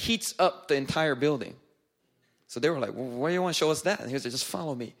that heats up the entire building. So they were like, well, where do you want to show us that? And he said, just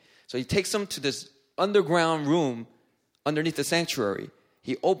follow me. So he takes them to this underground room underneath the sanctuary.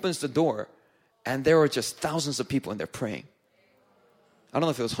 He opens the door, and there were just thousands of people in there praying. I don't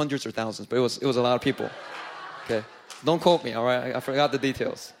know if it was hundreds or thousands, but it was a lot of people. Okay, don't quote me, all right? I forgot the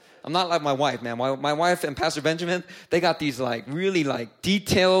details. I'm not like my wife, man. My wife and Pastor Benjamin, they got these really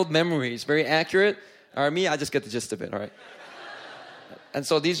detailed memories, very accurate. All right, me, I just get the gist of it, all right? And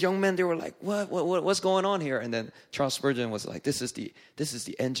so these young men, they were like, what's going on here? And then Charles Spurgeon was like, this is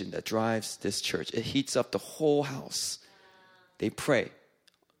the engine that drives this church. It heats up the whole house. They pray.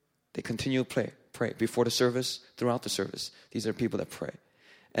 They continue to pray before the service, throughout the service. These are people that pray.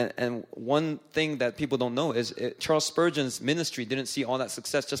 And one thing that people don't know is Charles Spurgeon's ministry didn't see all that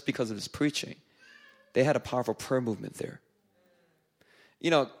success just because of his preaching. They had a powerful prayer movement there.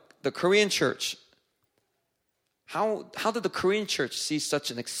 The Korean church, how did the Korean church see such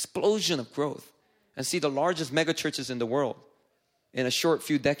an explosion of growth and see the largest mega churches in the world in a short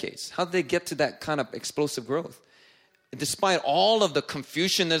few decades? How did they get to that kind of explosive growth? Despite all of the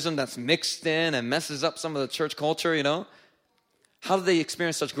Confucianism that's mixed in and messes up some of the church culture, how do they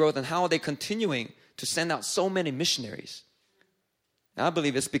experience such growth, and how are they continuing to send out so many missionaries? And I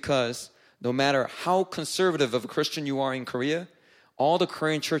believe it's because no matter how conservative of a Christian you are in Korea, all the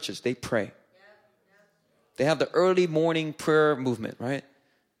Korean churches, they pray. They have the early morning prayer movement, right?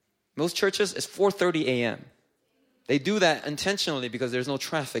 Most churches, it's 4:30 a.m. They do that intentionally because there's no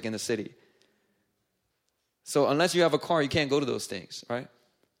traffic in the city. So unless you have a car, you can't go to those things, right?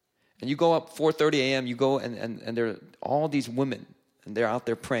 And you go up 4:30 a.m., you go and there are all these women, and they're out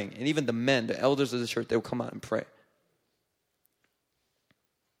there praying. And even the men, the elders of the church, they'll come out and pray.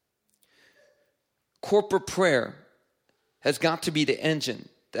 Corporate prayer has got to be the engine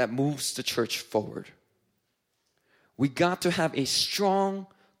that moves the church forward. We got to have a strong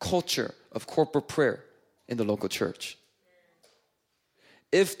culture of corporate prayer in the local church.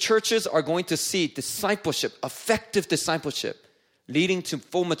 If churches are going to see discipleship, effective discipleship, leading to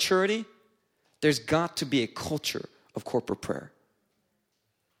full maturity, there's got to be a culture of corporate prayer.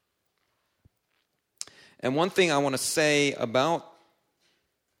 And one thing I want to say about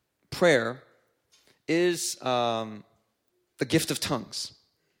prayer is the gift of tongues.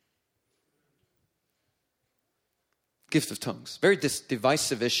 Gift of tongues. Very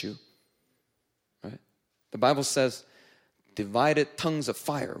divisive issue. Right? The Bible says, divided tongues of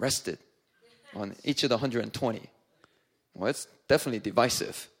fire rested on each of the 120. Well, it's definitely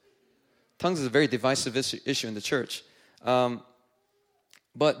divisive. Tongues is a very divisive issue in the church.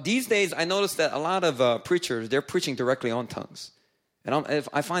 But these days, I notice that a lot of preachers, they're preaching directly on tongues. And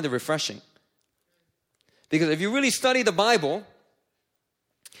I find it refreshing. Because if you really study the Bible,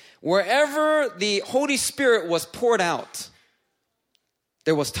 wherever the Holy Spirit was poured out,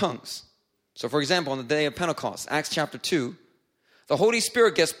 there was tongues. So for example, on the day of Pentecost, Acts chapter 2, the Holy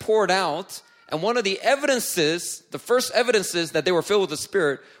Spirit gets poured out, and one of the evidences, the first evidences that they were filled with the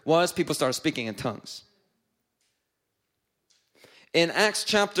Spirit was people started speaking in tongues. In Acts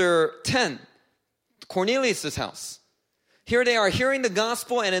chapter 10, Cornelius' house, here they are hearing the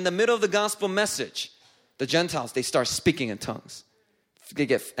gospel, and in the middle of the gospel message, the Gentiles, they start speaking in tongues.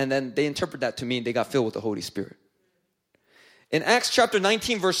 And then they interpret that to mean they got filled with the Holy Spirit. In Acts chapter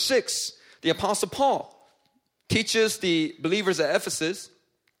 19, verse 6, the Apostle Paul teaches the believers at Ephesus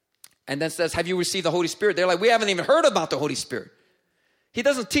and then says, have you received the Holy Spirit? They're like, we haven't even heard about the Holy Spirit. He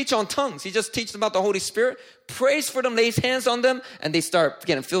doesn't teach on tongues. He just teaches about the Holy Spirit, prays for them, lays hands on them, and they start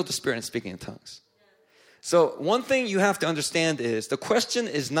getting filled with the Spirit and speaking in tongues. So one thing you have to understand is the question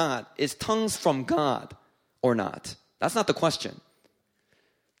is not, is tongues from God or not? That's not the question.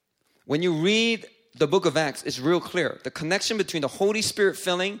 When you read the book of Acts, it's real clear. The connection between the Holy Spirit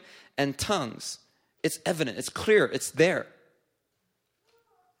filling and tongues, it's evident, it's clear, it's there.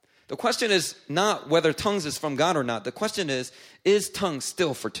 The question is not whether tongues is from God or not. The question is tongues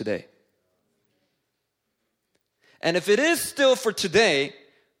still for today? And if it is still for today,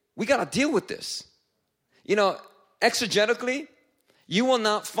 we got to deal with this. Exegetically, you will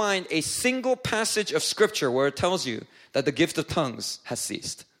not find a single passage of Scripture where it tells you that the gift of tongues has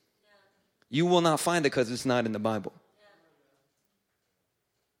ceased. You will not find it because it's not in the Bible.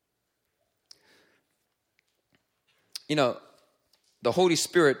 the Holy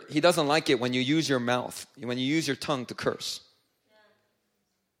Spirit, He doesn't like it when you use your mouth, when you use your tongue to curse.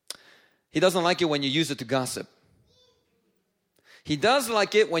 He doesn't like it when you use it to gossip. He does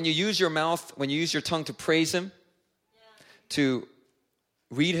like it when you use your mouth, when you use your tongue to praise Him, to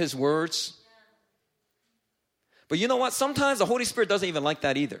read His words. But you know what? Sometimes the Holy Spirit doesn't even like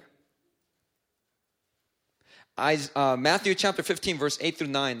that either. Matthew chapter 15, verse 8 through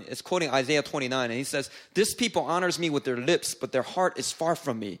 9, is quoting Isaiah 29, and he says, "This people honors me with their lips, but their heart is far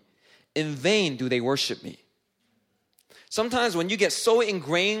from me. In vain do they worship me." Sometimes when you get so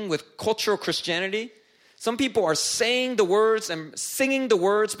ingrained with cultural Christianity, some people are saying the words and singing the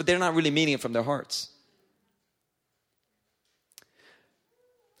words, but they're not really meaning it from their hearts.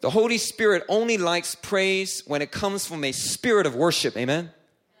 The Holy Spirit only likes praise when it comes from a spirit of worship. Amen?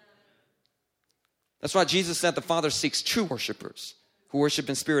 That's why Jesus said the Father seeks true worshipers who worship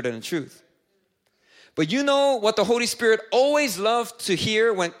in spirit and in truth. But you know what the Holy Spirit always loves to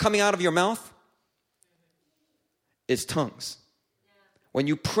hear when coming out of your mouth? It's tongues. When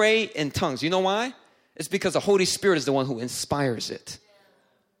you pray in tongues. You know why? It's because the Holy Spirit is the one who inspires it.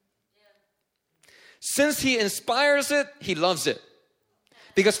 Since He inspires it, He loves it.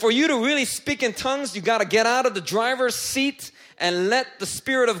 Because for you to really speak in tongues, you got to get out of the driver's seat and let the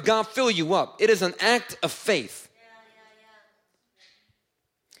Spirit of God fill you up. It is an act of faith.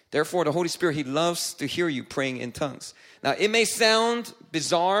 Therefore, the Holy Spirit, He loves to hear you praying in tongues. Now, it may sound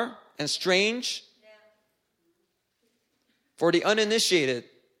bizarre and strange. For the uninitiated,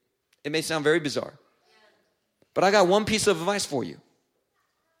 it may sound very bizarre. But I got one piece of advice for you.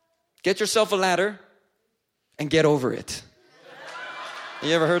 Get yourself a ladder and get over it.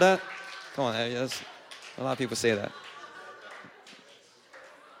 You ever heard that? Come on, yes. A lot of people say that.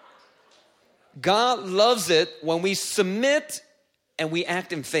 God loves it when we submit and we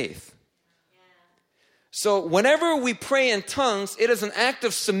act in faith. So whenever we pray in tongues, it is an act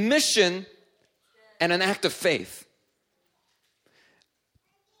of submission and an act of faith.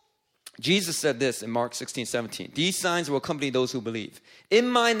 Jesus said this in Mark 16:17. "These signs will accompany those who believe. In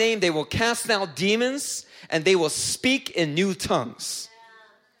my name they will cast out demons and they will speak in new tongues."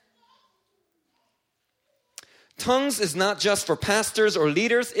 Tongues is not just for pastors or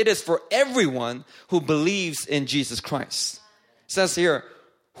leaders. It is for everyone who believes in Jesus Christ. It says here,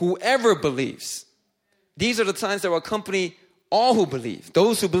 whoever believes. These are the signs that will accompany all who believe,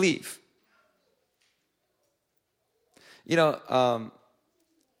 those who believe. You know,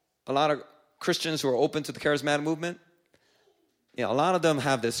 a lot of Christians who are open to the charismatic movement, you know, a lot of them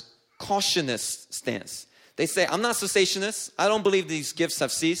have this cautious stance. They say, I'm not cessationist. I don't believe these gifts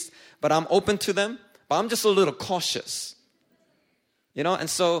have ceased, but I'm open to them. But I'm just a little cautious. You know, and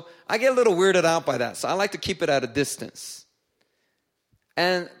so I get a little weirded out by that. So I like to keep it at a distance.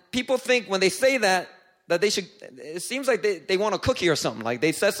 And people think when they say that they should, it seems like they want a cookie or something. Like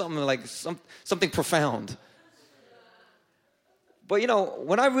they said something like something profound. But you know,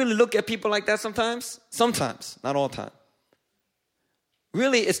 when I really look at people like that sometimes, not all the time,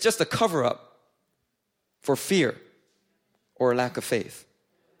 really it's just a cover-up for fear or a lack of faith.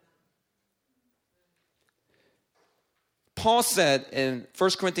 Paul said in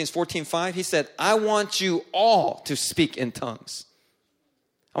 1 Corinthians 14:5, he said, I want you all to speak in tongues.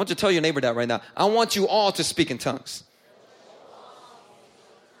 I want you to tell your neighbor that right now. I want you all to speak in tongues.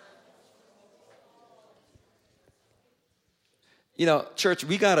 You know, church,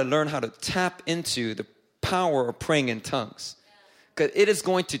 we got to learn how to tap into the power of praying in tongues. Because it is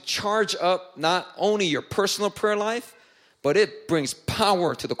going to charge up not only your personal prayer life, but it brings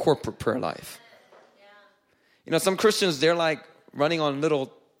power to the corporate prayer life. You know, some Christians, they're like running on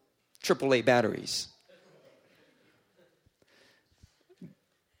little AAA batteries.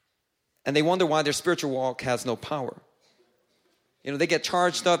 And they wonder why their spiritual walk has no power. You know, they get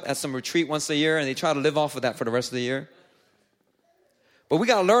charged up at some retreat once a year and they try to live off of that for the rest of the year. But we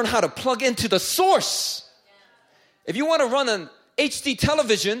got to learn how to plug into the source. If you want to run an HD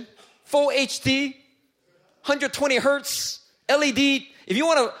television, full HD, 120 hertz, LED, if you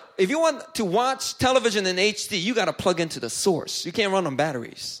want to watch television in HD, you got to plug into the source. You can't run on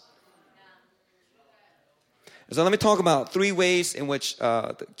batteries. So let me talk about 3 ways in which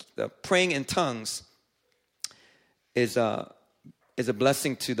the praying in tongues is a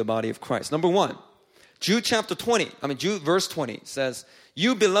blessing to the body of Christ. Number 1, Jude verse 20 says,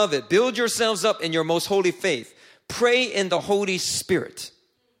 you beloved, build yourselves up in your most holy faith. Pray in the Holy Spirit.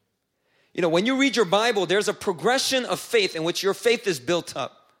 You know, when you read your Bible, there's a progression of faith in which your faith is built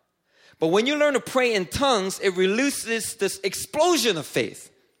up. But when you learn to pray in tongues, it releases this explosion of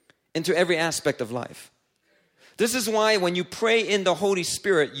faith into every aspect of life. This is why when you pray in the Holy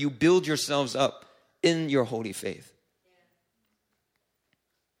Spirit, you build yourselves up in your holy faith.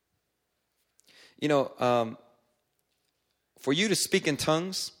 For you to speak in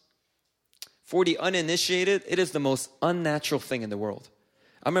tongues, for the uninitiated, it is the most unnatural thing in the world.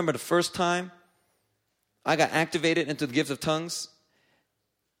 I remember the first time I got activated into the gift of tongues,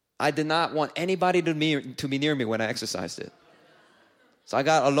 I did not want anybody to be near me when I exercised it. So I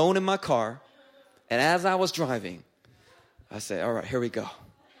got alone in my car, and as I was driving, I said, all right, here we go.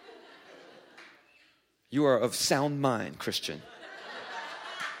 You are of sound mind, Christian.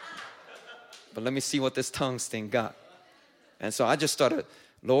 But let me see what this tongues thing got. And so I just started,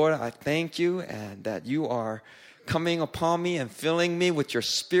 Lord, I thank you and that you are coming upon me and filling me with your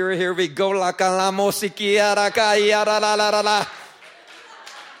spirit. Here we go. Is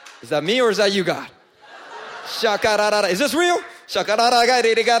that me or is that you, God? Is this real?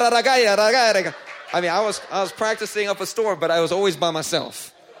 I mean, I was practicing up a storm, but I was always by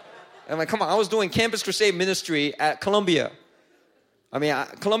myself. I'm like, come on, I was doing Campus Crusade ministry at Columbia.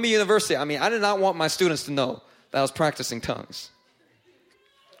 Columbia University. I did not want my students to know that I was practicing tongues.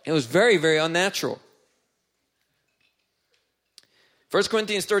 It was very, very unnatural. 1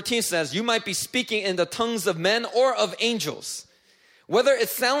 Corinthians 13 says, you might be speaking in the tongues of men or of angels. Whether it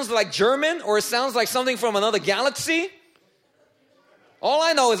sounds like German or it sounds like something from another galaxy, all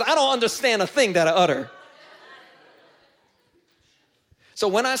I know is I don't understand a thing that I utter. So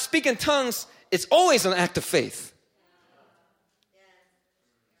when I speak in tongues, it's always an act of faith.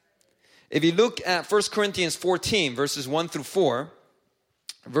 If you look at 1 Corinthians 14, verses 1 through 4,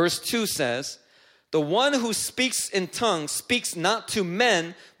 verse 2 says, the one who speaks in tongues speaks not to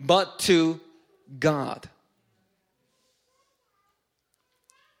men, but to God.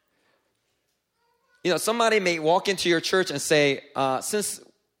 Somebody may walk into your church and say, since,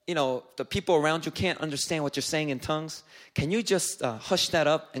 the people around you can't understand what you're saying in tongues, can you just hush that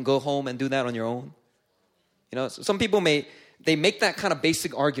up and go home and do that on your own? Some people they make that kind of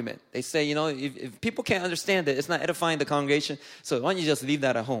basic argument. They say, if people can't understand it, it's not edifying the congregation, so why don't you just leave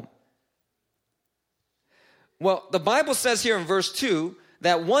that at home? Well, the Bible says here in verse 2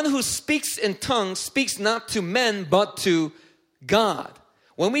 that one who speaks in tongues speaks not to men, but to God.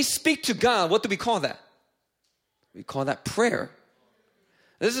 When we speak to God, what do we call that? We call that prayer.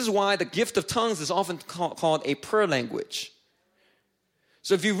 This is why the gift of tongues is often called a prayer language.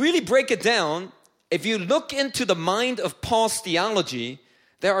 So if you really break it down, if you look into the mind of Paul's theology,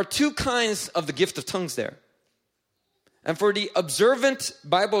 there are two kinds of the gift of tongues there. And for the observant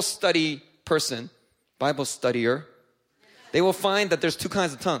Bible study person, Bible studier, they will find that there's two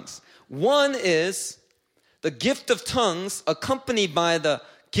kinds of tongues. One is the gift of tongues accompanied by the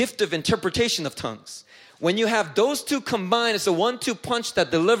gift of interpretation of tongues. When you have those two combined, it's a 1-2 punch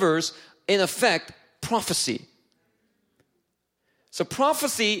that delivers, in effect, prophecy. So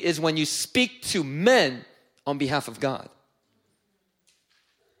prophecy is when you speak to men on behalf of God.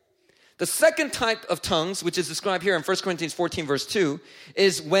 The second type of tongues, which is described here in 1 Corinthians 14 verse 2,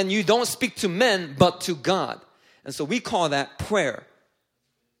 is when you don't speak to men, but to God. And so we call that prayer.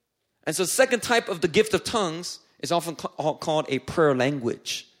 And so the second type of the gift of tongues is often called a prayer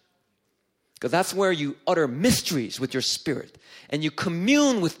language. Because that's where you utter mysteries with your spirit. And you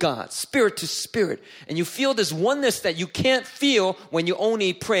commune with God, spirit to spirit. And you feel this oneness that you can't feel when you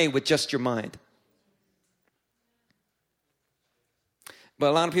only pray with just your mind. But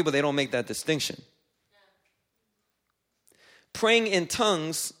a lot of people, they don't make that distinction. Praying in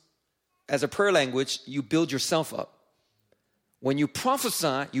tongues as a prayer language, you build yourself up. When you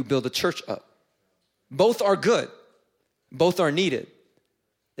prophesy, you build the church up. Both are good. Both are needed.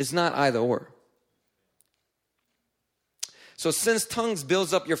 It's not either or. So since tongues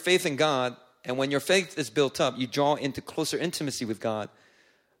builds up your faith in God, and when your faith is built up, you draw into closer intimacy with God.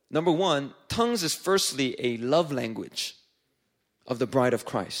 Number one, tongues is firstly a love language of the bride of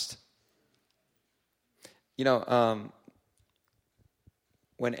Christ. When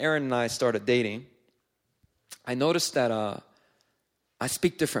Erin and I started dating, I noticed that I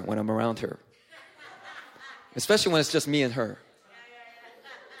speak different when I'm around her. Especially when it's just me and her.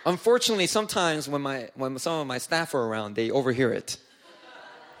 Unfortunately, sometimes when some of my staff are around, they overhear it.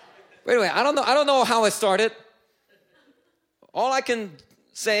 But anyway, I don't know how it started. All I can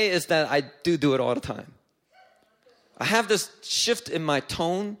say is that I do it all the time. I have this shift in my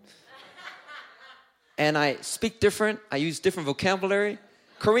tone, and I speak different. I use different vocabulary.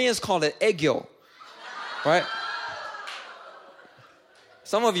 Koreans call it 애교, right?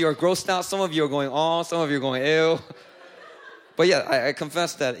 Some of you are grossed out. Some of you are going, oh. Some of you are going, ew. But yeah, I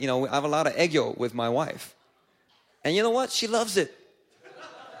confess that, I have a lot of 애교 with my wife. And you know what? She loves it.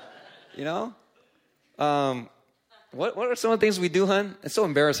 What are some of the things we do, hun? It's so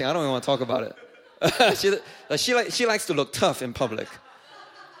embarrassing. I don't even want to talk about it. She likes to look tough in public.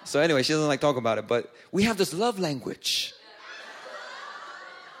 So anyway, she doesn't like talk about it, but we have this love language.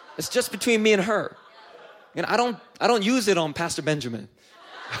 It's just between me and her. You know, I don't use it on Pastor Benjamin.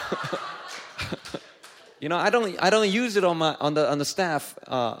 You know, I don't use it on the staff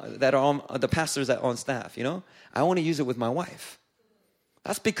that are on the pastors that are on staff. You know, I only use it with my wife.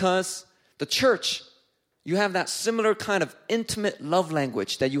 That's because the church, you have that similar kind of intimate love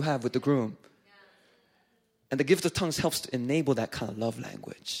language that you have with the groom. And the gift of tongues helps to enable that kind of love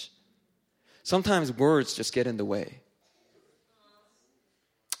language. Sometimes words just get in the way.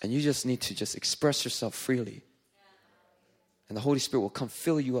 And you just need to just express yourself freely. And the Holy Spirit will come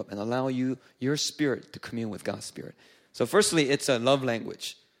fill you up and allow your spirit to commune with God's Spirit. So firstly, it's a love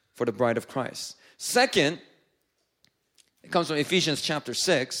language for the bride of Christ. Second, it comes from Ephesians chapter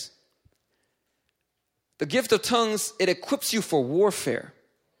 6. The gift of tongues, it equips you for warfare.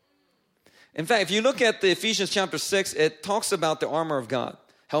 In fact, if you look at the Ephesians chapter 6, it talks about the armor of God.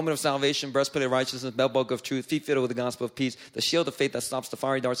 Helmet of salvation, breastplate of righteousness, belt buckle of truth, feet fitted with the gospel of peace, the shield of faith that stops the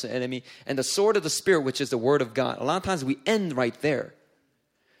fiery darts of the enemy, and the sword of the Spirit, which is the word of God. A lot of times we end right there.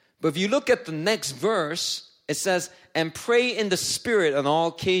 But if you look at the next verse, it says, and pray in the Spirit on all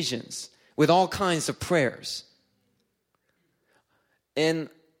occasions, with all kinds of prayers. In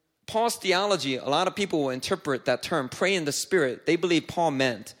Paul's theology, a lot of people will interpret that term, pray in the Spirit. They believe Paul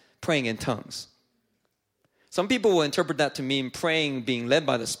meant praying in tongues. Some people will interpret that to mean praying, being led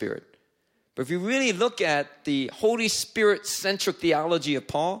by the Spirit. But if you really look at the Holy Spirit-centric theology of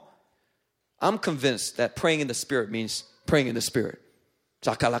Paul, I'm convinced that praying in the Spirit means praying in the Spirit.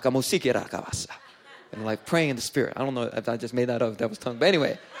 And like praying in the Spirit. I don't know if I just made that up, if that was tongue. But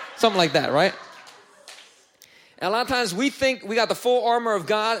anyway, something like that, right? And a lot of times we think we got the full armor of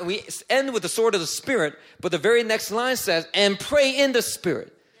God, and we end with the sword of the Spirit, but the very next line says, and pray in the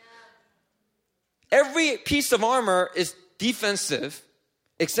Spirit. Every piece of armor is defensive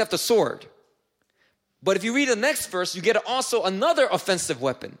except the sword. But if you read the next verse, you get also another offensive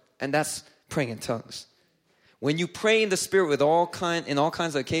weapon, and that's praying in tongues. When you pray in the Spirit in all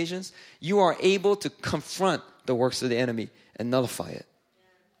kinds of occasions, you are able to confront the works of the enemy and nullify it.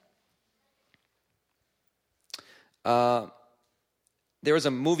 There was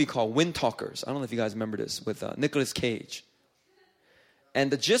a movie called Wind Talkers. I don't know if you guys remember this, with Nicolas Cage. And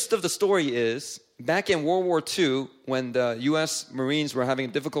the gist of the story is, back in World War II, when the U.S. Marines were having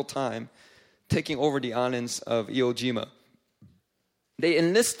a difficult time taking over the islands of Iwo Jima, they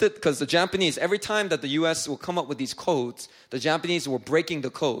enlisted, because the Japanese, every time that the U.S. will come up with these codes, the Japanese were breaking the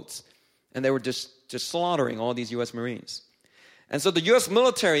codes. And they were just slaughtering all these U.S. Marines. And so the U.S.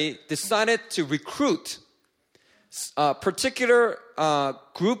 military decided to recruit a particular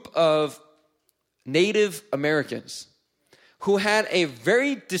group of Native Americans who had a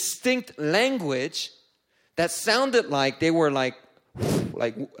very distinct language that sounded like they were like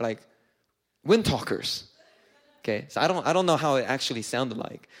wind talkers. Okay, so I don't know how it actually sounded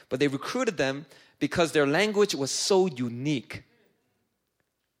like, but they recruited them because their language was so unique.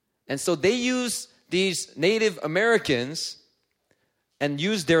 And so they used these Native Americans and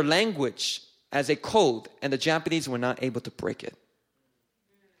used their language as a code, and the Japanese were not able to break it.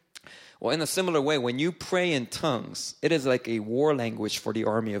 Well, in a similar way, when you pray in tongues, it is like a war language for the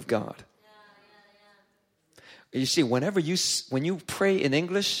army of God. You see, when you pray in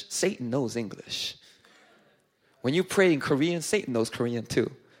English, Satan knows English. When you pray in Korean, Satan knows Korean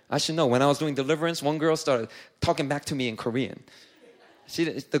too. I should know, when I was doing deliverance, one girl started talking back to me in Korean.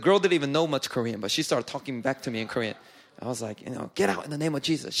 The girl didn't even know much Korean, but she started talking back to me in Korean. I was like, get out in the name of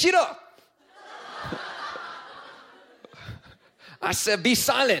Jesus. Shut up! I said, be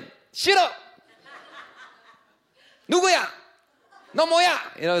silent. Shut up! 누구야? 너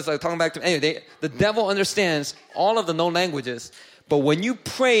뭐야? It's like talking back to me. Anyway, the devil understands all of the known languages. But when you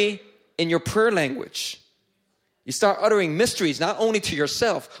pray in your prayer language, you start uttering mysteries, not only to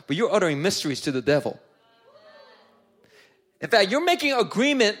yourself, but you're uttering mysteries to the devil. In fact, you're making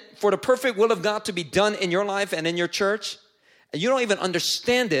agreement for the perfect will of God to be done in your life and in your church. And you don't even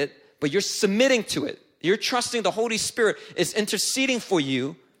understand it, but you're submitting to it. You're trusting the Holy Spirit is interceding for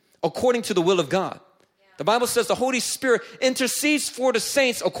you according to the will of God. The Bible says the Holy Spirit intercedes for the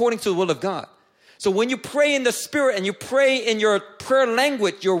saints according to the will of God. So when you pray in the Spirit and you pray in your prayer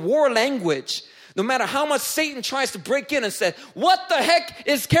language, your war language, no matter how much Satan tries to break in and say, what the heck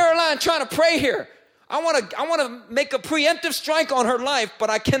is Caroline trying to pray here? I want to make a preemptive strike on her life, but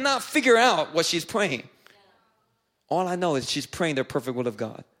I cannot figure out what she's praying. All I know is she's praying the perfect will of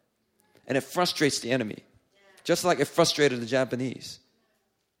God. And it frustrates the enemy. Just like it frustrated the Japanese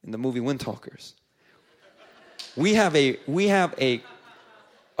in the movie Wind Talkers. We have a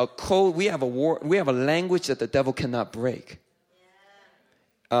code, we have a language that the devil cannot break.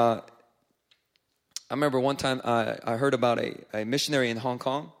 I remember one time I heard about a missionary in Hong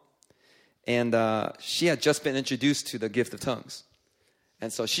Kong, and she had just been introduced to the gift of tongues.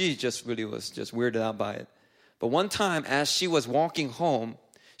 And so she just really was just weirded out by it. But one time as she was walking home,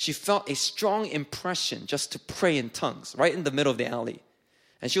 she felt a strong impression just to pray in tongues right in the middle of the alley.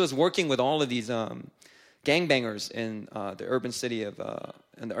 And she was working with all of these gangbangers in the urban city of,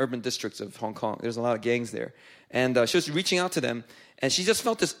 in the urban districts of Hong Kong. There's a lot of gangs there. And she was reaching out to them, and she just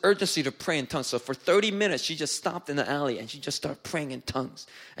felt this urgency to pray in tongues. So for 30 minutes, she just stopped in the alley, and she just started praying in tongues.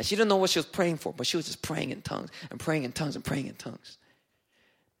 And she didn't know what she was praying for, but she was just praying in tongues and praying in tongues and praying in tongues.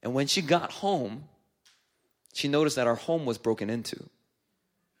 And when she got home, she noticed that her home was broken into.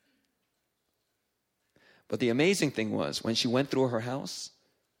 But the amazing thing was, when she went through her house,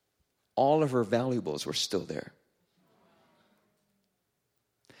 all of her valuables were still there.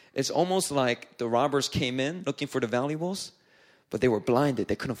 It's almost like the robbers came in looking for the valuables, but they were blinded.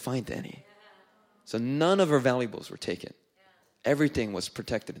 They couldn't find any. So none of her valuables were taken. Everything was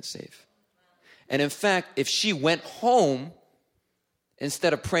protected and safe. And in fact, if she went home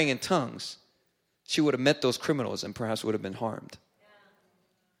instead of praying in tongues, she would have met those criminals and perhaps would have been harmed.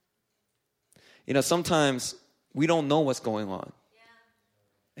 You know, sometimes we don't know what's going on.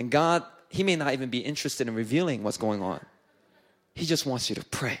 And God, He may not even be interested in revealing what's going on. He just wants you to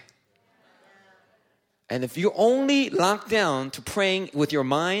pray. And if you're only locked down to praying with your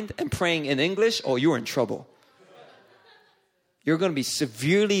mind and praying in English, oh, you're in trouble. You're going to be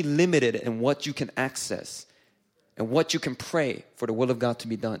severely limited in what you can access and what you can pray for the will of God to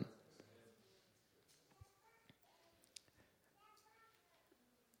be done.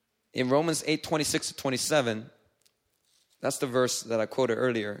 In Romans 8:26-27, that's the verse that I quoted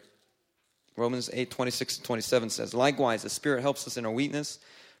earlier. Romans 8:26-27 says, "Likewise, the Spirit helps us in our weakness,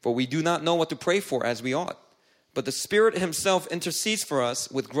 for we do not know what to pray for as we ought. But the Spirit Himself intercedes for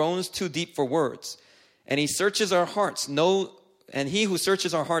us with groans too deep for words. And He searches our hearts, and He who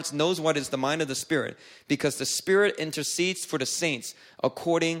searches our hearts knows what is the mind of the Spirit, because the Spirit intercedes for the saints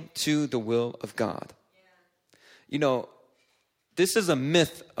according to the will of God." You know, this is a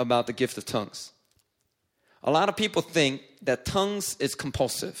myth about the gift of tongues. A lot of people think that tongues is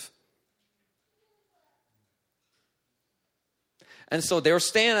compulsive. And so they're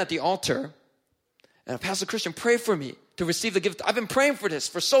standing at the altar, and Pastor Christian, pray for me to receive the gift. I've been praying for this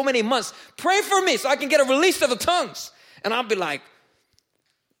for so many months. Pray for me so I can get a release of the tongues. And I'll be like,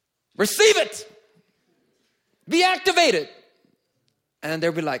 receive it. Be activated. And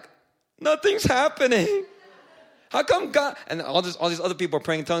they'll be like, nothing's happening. How come God, and all these other people are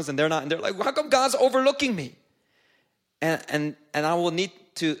praying in tongues and they're not, and they're like, how come God's overlooking me? And I will need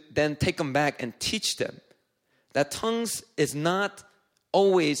to then take them back and teach them that tongues is not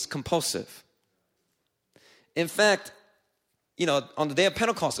always compulsive. In fact, you know, on the day of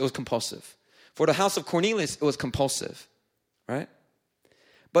Pentecost, it was compulsive. For the house of Cornelius, it was compulsive, right?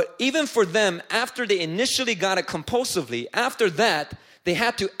 But even for them, after they initially got it compulsively, after that, they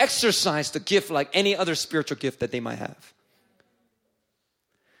had to exercise the gift like any other spiritual gift that they might have.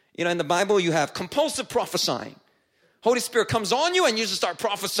 You know, in the Bible, you have compulsive prophesying. Holy Spirit comes on you and you just start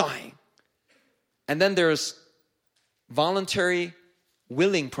prophesying. And then there's voluntary,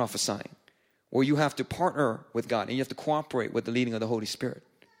 willing prophesying, where you have to partner with God and you have to cooperate with the leading of the Holy Spirit.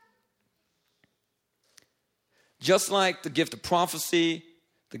 Just like the gift of prophecy,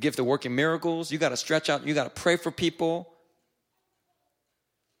 the gift of working miracles, you got to stretch out, you got to pray for people.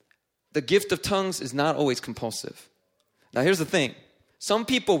 The gift of tongues is not always compulsive. Now here's the thing. Some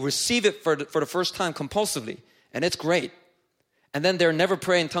people receive it for the first time compulsively, and it's great. And then they're never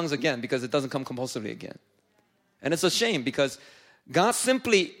praying in tongues again because it doesn't come compulsively again. And it's a shame because God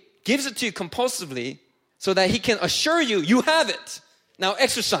simply gives it to you compulsively so that He can assure you, you have it. Now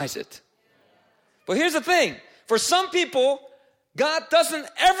exercise it. But here's the thing. For some people, God doesn't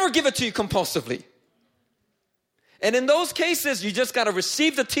ever give it to you compulsively. And in those cases, you just got to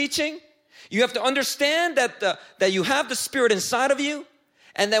receive the teaching. You have to understand that you have the Spirit inside of you.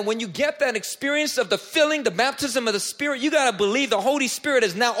 And that when you get that experience of the filling, the baptism of the Spirit, you got to believe the Holy Spirit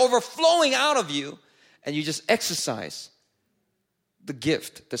is now overflowing out of you. And you just exercise the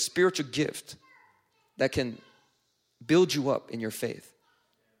gift, the spiritual gift that can build you up in your faith.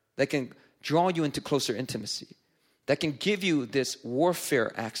 That can draw you into closer intimacy. That can give you this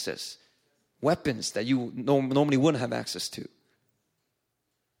warfare access. Weapons that you normally wouldn't have access to.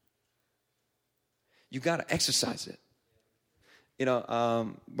 You got to exercise it. You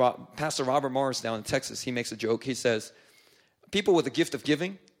know, Pastor Robert Morris down in Texas, he makes a joke. He says, people with the gift of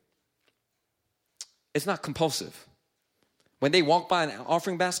giving, it's not compulsive. When they walk by an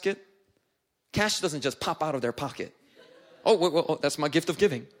offering basket, cash doesn't just pop out of their pocket. Oh, that's my gift of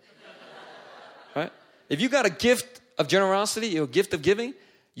giving. Right? If you got a gift of generosity, a gift of giving,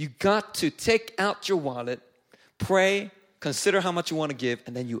 you got to take out your wallet, pray, consider how much you want to give,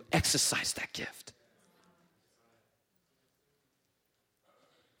 and then you exercise that gift.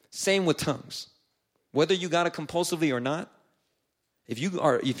 Same with tongues. Whether you got it compulsively or not, if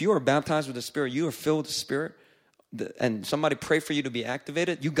you are baptized with the Spirit, you are filled with the Spirit, and somebody pray for you to be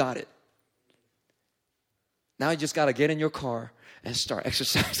activated, you got it. Now you just got to get in your car and start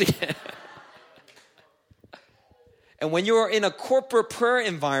exercising. And when you are in a corporate prayer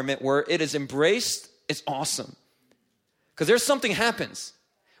environment where it is embraced, it's awesome. Because there's something happens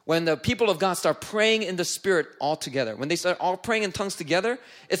when the people of God start praying in the Spirit all together. When they start all praying in tongues together,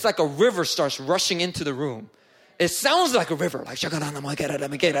 it's like a river starts rushing into the room. It sounds like a river. Like, you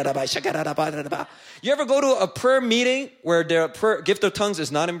ever go to a prayer meeting where the gift of tongues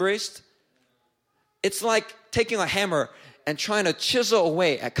is not embraced? It's like taking a hammer and trying to chisel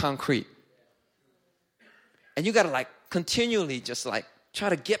away at concrete. And you got to like continually just like try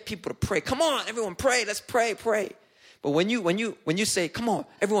to get people to pray. Come on, everyone, pray. Let's pray. But when you say, come on,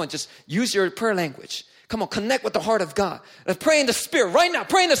 everyone, just use your prayer language. Come on, connect with the heart of God. Let's pray in the Spirit right now.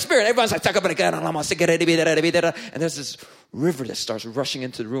 Pray in the Spirit. Everyone's like, and there's this river that starts rushing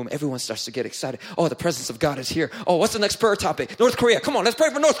into the room. Everyone starts to get excited. Oh, the presence of God is here. Oh, what's the next prayer topic? North Korea. Come on, let's pray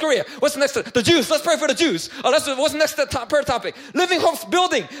for North Korea. What's the next? The Jews. Let's pray for the Jews. Oh, what's the next prayer topic? Living Hope's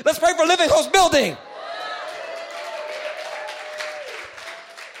building. Let's pray for Living Hope's building.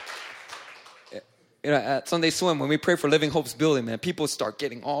 You know, at Sunday Swim, when we pray for Living Hope's building, man, people start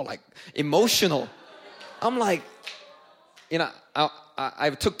getting all like emotional. I'm like, you know, I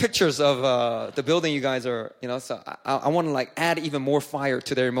took pictures of the building you guys are, you know, so I want to like add even more fire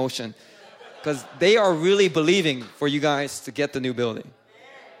to their emotion because they are really believing for you guys to get the new building.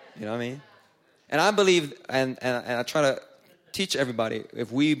 You know what I mean? And I believe, and I try to teach everybody,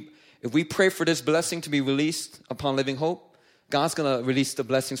 if we pray for this blessing to be released upon Living Hope, God's going to release the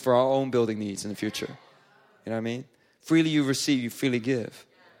blessings for our own building needs in the future. You know what I mean? Freely you receive, you freely give.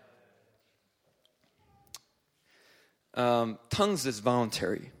 Tongues is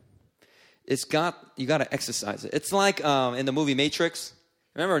voluntary. You got to exercise it. It's like in the movie Matrix.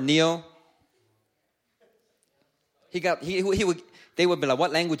 Remember Neo? They would be like,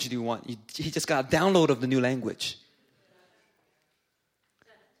 what language do you want? He just got a download of the new language.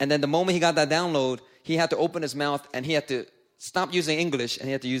 And then the moment he got that download, he had to open his mouth and he had to stop using English and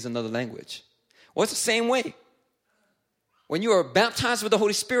he had to use another language. Well, it's the same way. When you are baptized with the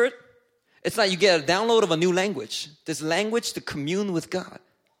Holy Spirit, it's like you get a download of a new language. This language to commune with God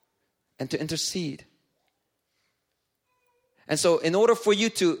and to intercede. And so in order for you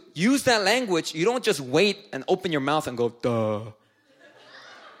to use that language, you don't just wait and open your mouth and go, duh.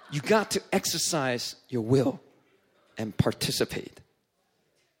 You got to exercise your will and participate.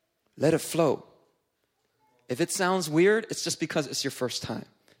 Let it flow. If it sounds weird, it's just because it's your first time.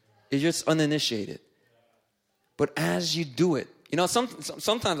 You're just uninitiated. But as you do it, you know,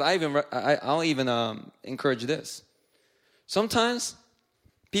 sometimes I'll even encourage this. Sometimes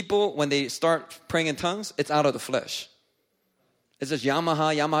people, when they start praying in tongues, it's out of the flesh. It's just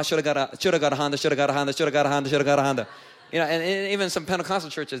Yamaha, shoulda got a Honda, shoulda got a Honda, shoulda got a Honda, shoulda got a Honda. You know, and even some Pentecostal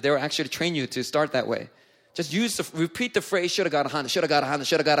churches, they will actually train you to start that way. Just repeat the phrase, shoulda got a Honda, shoulda got a Honda,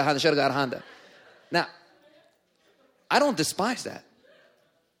 shoulda got a Honda, shoulda got a Honda. Now, I don't despise that.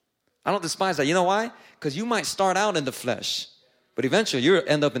 You know why? Because you might start out in the flesh, but eventually you'll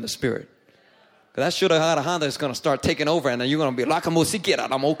end up in the Spirit. Because that shoulda got a Honda is going to start taking over, and then you're going to be like,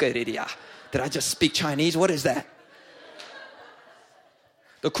 did I just speak Chinese? What is that?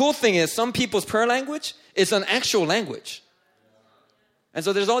 The cool thing is some people's prayer language is an actual language. And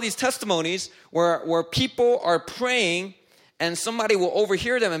so there's all these testimonies where people are praying and somebody will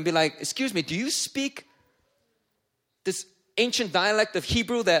overhear them and be like, excuse me, do you speak this ancient dialect of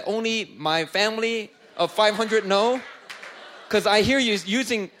Hebrew that only my family of 500 know? Because I hear you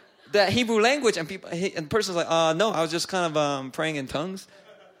using that Hebrew language, and the person's like, no, I was just kind of praying in tongues.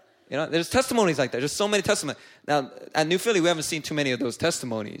 You know, there's testimonies like that. There's so many testimonies. Now, at New Philly, we haven't seen too many of those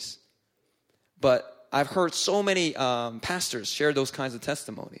testimonies. But I've heard so many pastors share those kinds of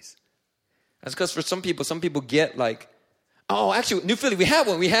testimonies. That's because for some people get like, oh, actually, New Philly, we had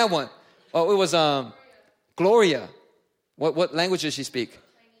one. Oh, it was Gloria. What language does she speak?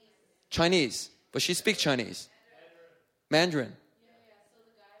 Chinese. But she speaks Chinese. Mandarin.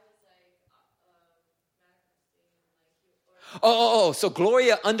 So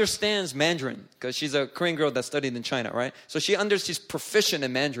Gloria understands Mandarin because she's a Korean girl that studied in China, right? So she's proficient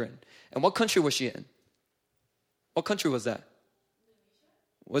in Mandarin. And what country was she in? What country was that?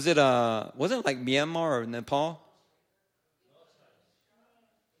 Was it like Myanmar or Nepal?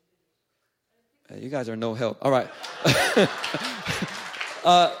 You guys are no help. All right.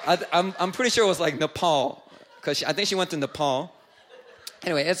 I'm pretty sure it was like Nepal, because I think she went to Nepal.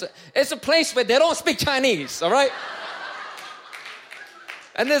 Anyway, it's a place where they don't speak Chinese, all right?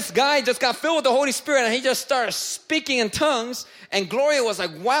 And this guy just got filled with the Holy Spirit, and he just started speaking in tongues. And Gloria was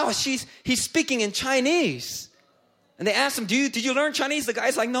like, wow, he's speaking in Chinese. And they asked him, did you learn Chinese? The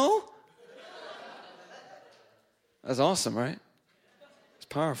guy's like, no. That's awesome, right? It's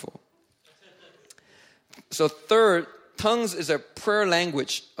powerful. So third, tongues is a prayer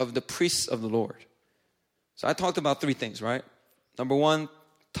language of the priests of the Lord. So I talked about three things, right? Number one,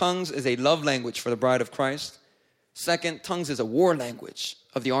 tongues is a love language for the bride of Christ. Second, tongues is a war language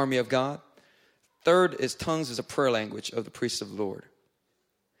of the army of God. Third is tongues is a prayer language of the priests of the Lord.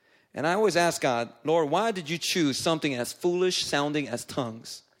 And I always ask God, Lord, why did you choose something as foolish sounding as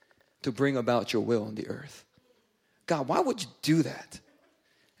tongues to bring about your will on the earth? God, why would you do that?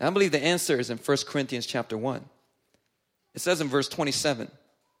 And I believe the answer is in 1 Corinthians chapter 1. It says in verse 27,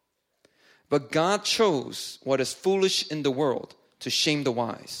 but God chose what is foolish in the world to shame the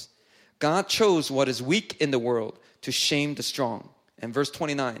wise. God chose what is weak in the world to shame the strong. And verse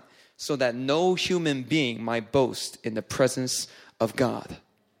 29, so that no human being might boast in the presence of God.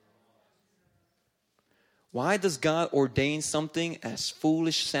 Why does God ordain something as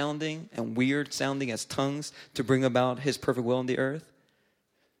foolish sounding and weird sounding as tongues to bring about his perfect will on the earth?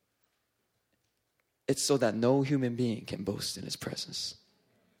 It's so that no human being can boast in his presence.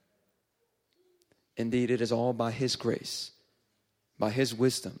 Indeed, it is all by his grace, by his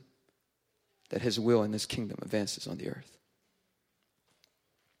wisdom, that his will and his kingdom advances on the earth.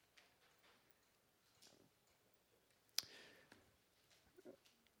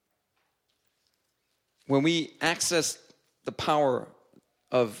 When we access the power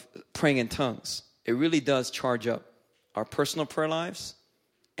of praying in tongues, it really does charge up our personal prayer lives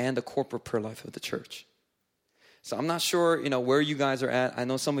and the corporate prayer life of the church. So I'm not sure, where you guys are at. I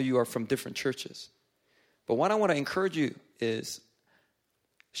know some of you are from different churches. But what I want to encourage you is,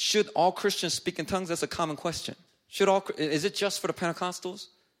 should all Christians speak in tongues? That's a common question. Is it just for the Pentecostals?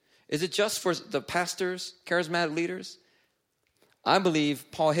 Is it just for the pastors, charismatic leaders? I believe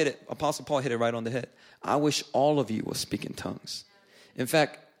Apostle Paul hit it right on the head. I wish all of you will speak in tongues. In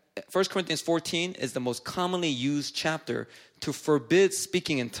fact, 1 Corinthians 14 is the most commonly used chapter to forbid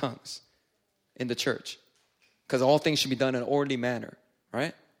speaking in tongues in the church. Because all things should be done in an orderly manner,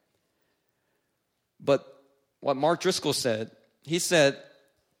 right? But what Mark Driscoll said, he said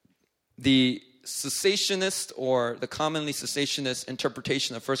the cessationist or the commonly cessationist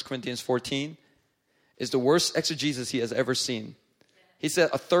interpretation of 1 Corinthians 14 is the worst exegesis he has ever seen. He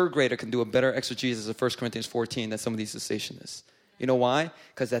said a third grader can do a better exegesis of 1 Corinthians 14 than some of these cessationists. You know why?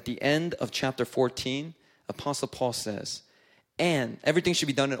 Because at the end of chapter 14, Apostle Paul says, and everything should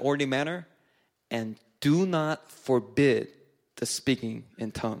be done in an orderly manner, and do not forbid the speaking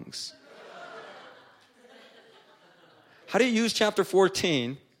in tongues. How do you use chapter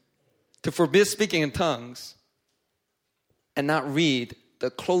 14 to forbid speaking in tongues and not read the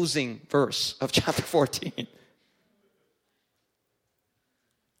closing verse of chapter 14? Why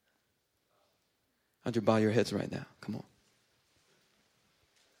don't you bow your heads right now? Come on.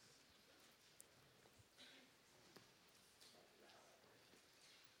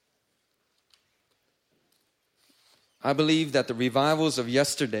 I believe that the revivals of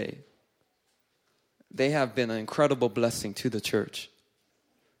yesterday, they have been an incredible blessing to the church.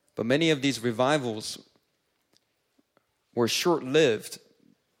 But many of these revivals were short-lived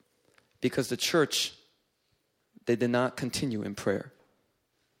because the church, they did not continue in prayer.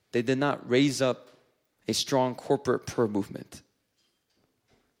 They did not raise up a strong corporate prayer movement.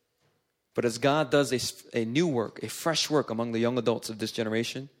 But as God does a new work, a fresh work among the young adults of this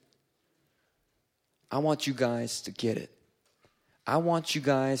generation, I want you guys to get it. I want you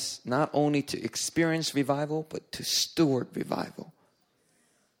guys not only to experience revival, but to steward revival.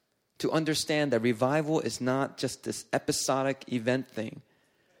 To understand that revival is not just this episodic event thing,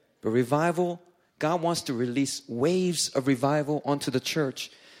 but revival, God wants to release waves of revival onto the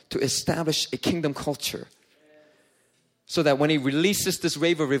church to establish a kingdom culture. So that when he releases this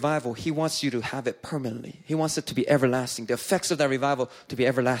wave of revival, he wants you to have it permanently. He wants it to be everlasting. The effects of that revival to be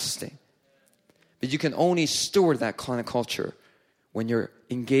everlasting. But you can only steward that kind of culture when you're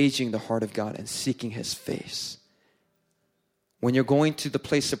engaging the heart of God and seeking his face. When you're going to the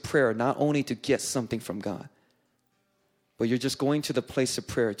place of prayer, not only to get something from God, but you're just going to the place of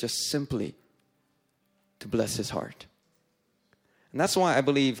prayer just simply to bless his heart. And that's why I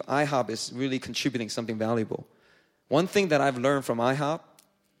believe IHOP is really contributing something valuable. One thing that I've learned from IHOP,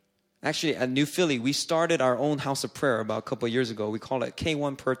 actually at New Philly, we started our own house of prayer about a couple of years ago. We call it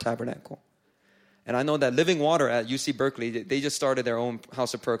K1 Per Tabernacle. And I know that Living Water at UC Berkeley, they just started their own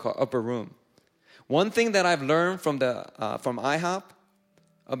house of prayer called Upper Room. One thing that I've learned from IHOP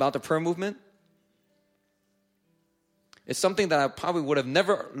about the prayer movement is something that I probably would have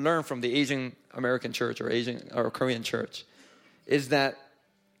never learned from the Asian American church or Asian or Korean church, is that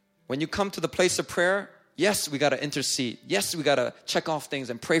when you come to the place of prayer, yes, we got to intercede. Yes, we got to check off things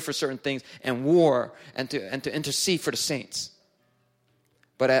and pray for certain things and war and to intercede for the saints.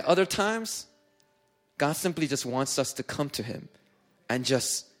 But at other times, God simply just wants us to come to Him and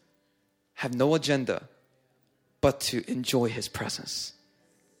just have no agenda but to enjoy His presence.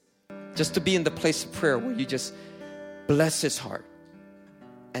 Just to be in the place of prayer where you just bless His heart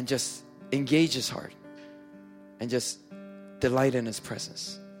and just engage His heart and just delight in His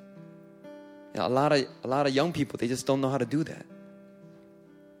presence. You know, a lot of young people, they just don't know how to do that.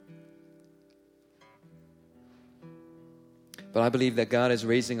 But I believe that God is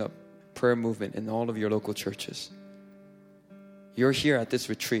raising up prayer movement in all of your local churches. You're here at this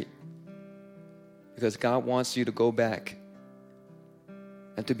retreat because God wants you to go back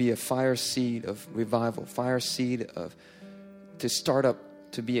and to be a fire seed of revival, fire seed of to start up,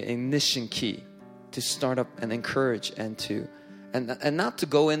 to be an ignition key, to start up and encourage and not to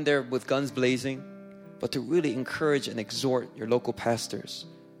go in there with guns blazing, but to really encourage and exhort your local pastors,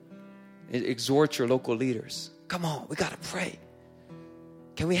 exhort your local leaders. Come on, we got to pray.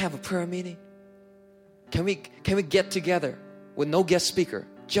 Can we have a prayer meeting? Can we get together with no guest speaker,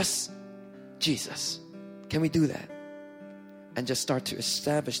 just Jesus? Can we do that? And just start to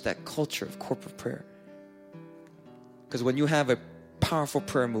establish that culture of corporate prayer. Because when you have a powerful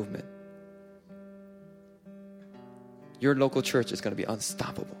prayer movement, your local church is going to be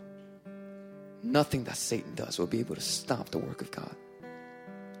unstoppable. Nothing that Satan does will be able to stop the work of God.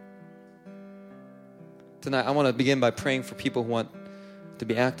 Tonight, I want to begin by praying for people who want to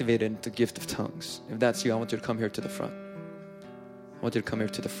be activated into the gift of tongues. If that's you, I want you to come here to the front. I want you to come here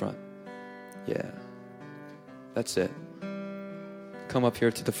to the front. Yeah. That's it. Come up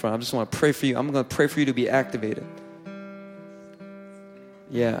here to the front. I just want to pray for you. I'm going to pray for you to be activated.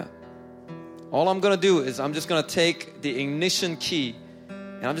 Yeah. All I'm going to do is I'm just going to take the ignition key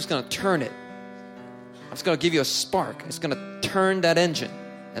and I'm just going to turn it. I'm just going to give you a spark. It's going to turn that engine.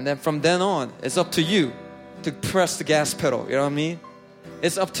 And then from then on, it's up to you to press the gas pedal. You know what I mean?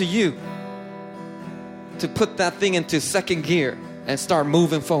 It's up to you to put that thing into second gear and start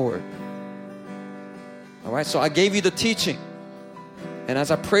moving forward. All right? So I gave you the teaching. And as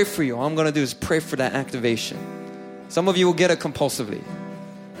I pray for you, all I'm going to do is pray for that activation. Some of you will get it compulsively.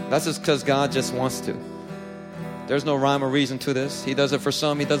 That's just because God just wants to. There's no rhyme or reason to this. He does it for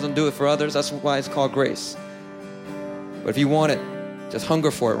some. He doesn't do it for others. That's why it's called grace. But if you want it, just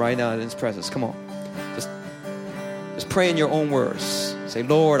hunger for it right now in His presence. Come on. Just pray in your own words. Say,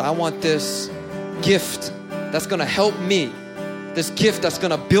 Lord, I want this gift that's going to help me. This gift that's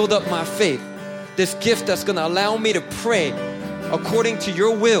going to build up my faith. This gift that's going to allow me to pray according to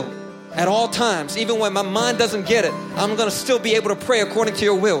your will at all times. Even when my mind doesn't get it, I'm going to still be able to pray according to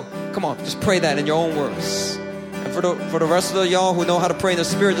your will. Come on, just pray that in your own words. And for the rest of y'all who know how to pray in the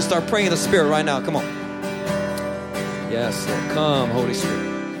Spirit, just start praying in the Spirit right now. Come on. Yes, Lord. Come, Holy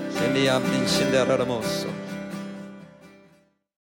Spirit.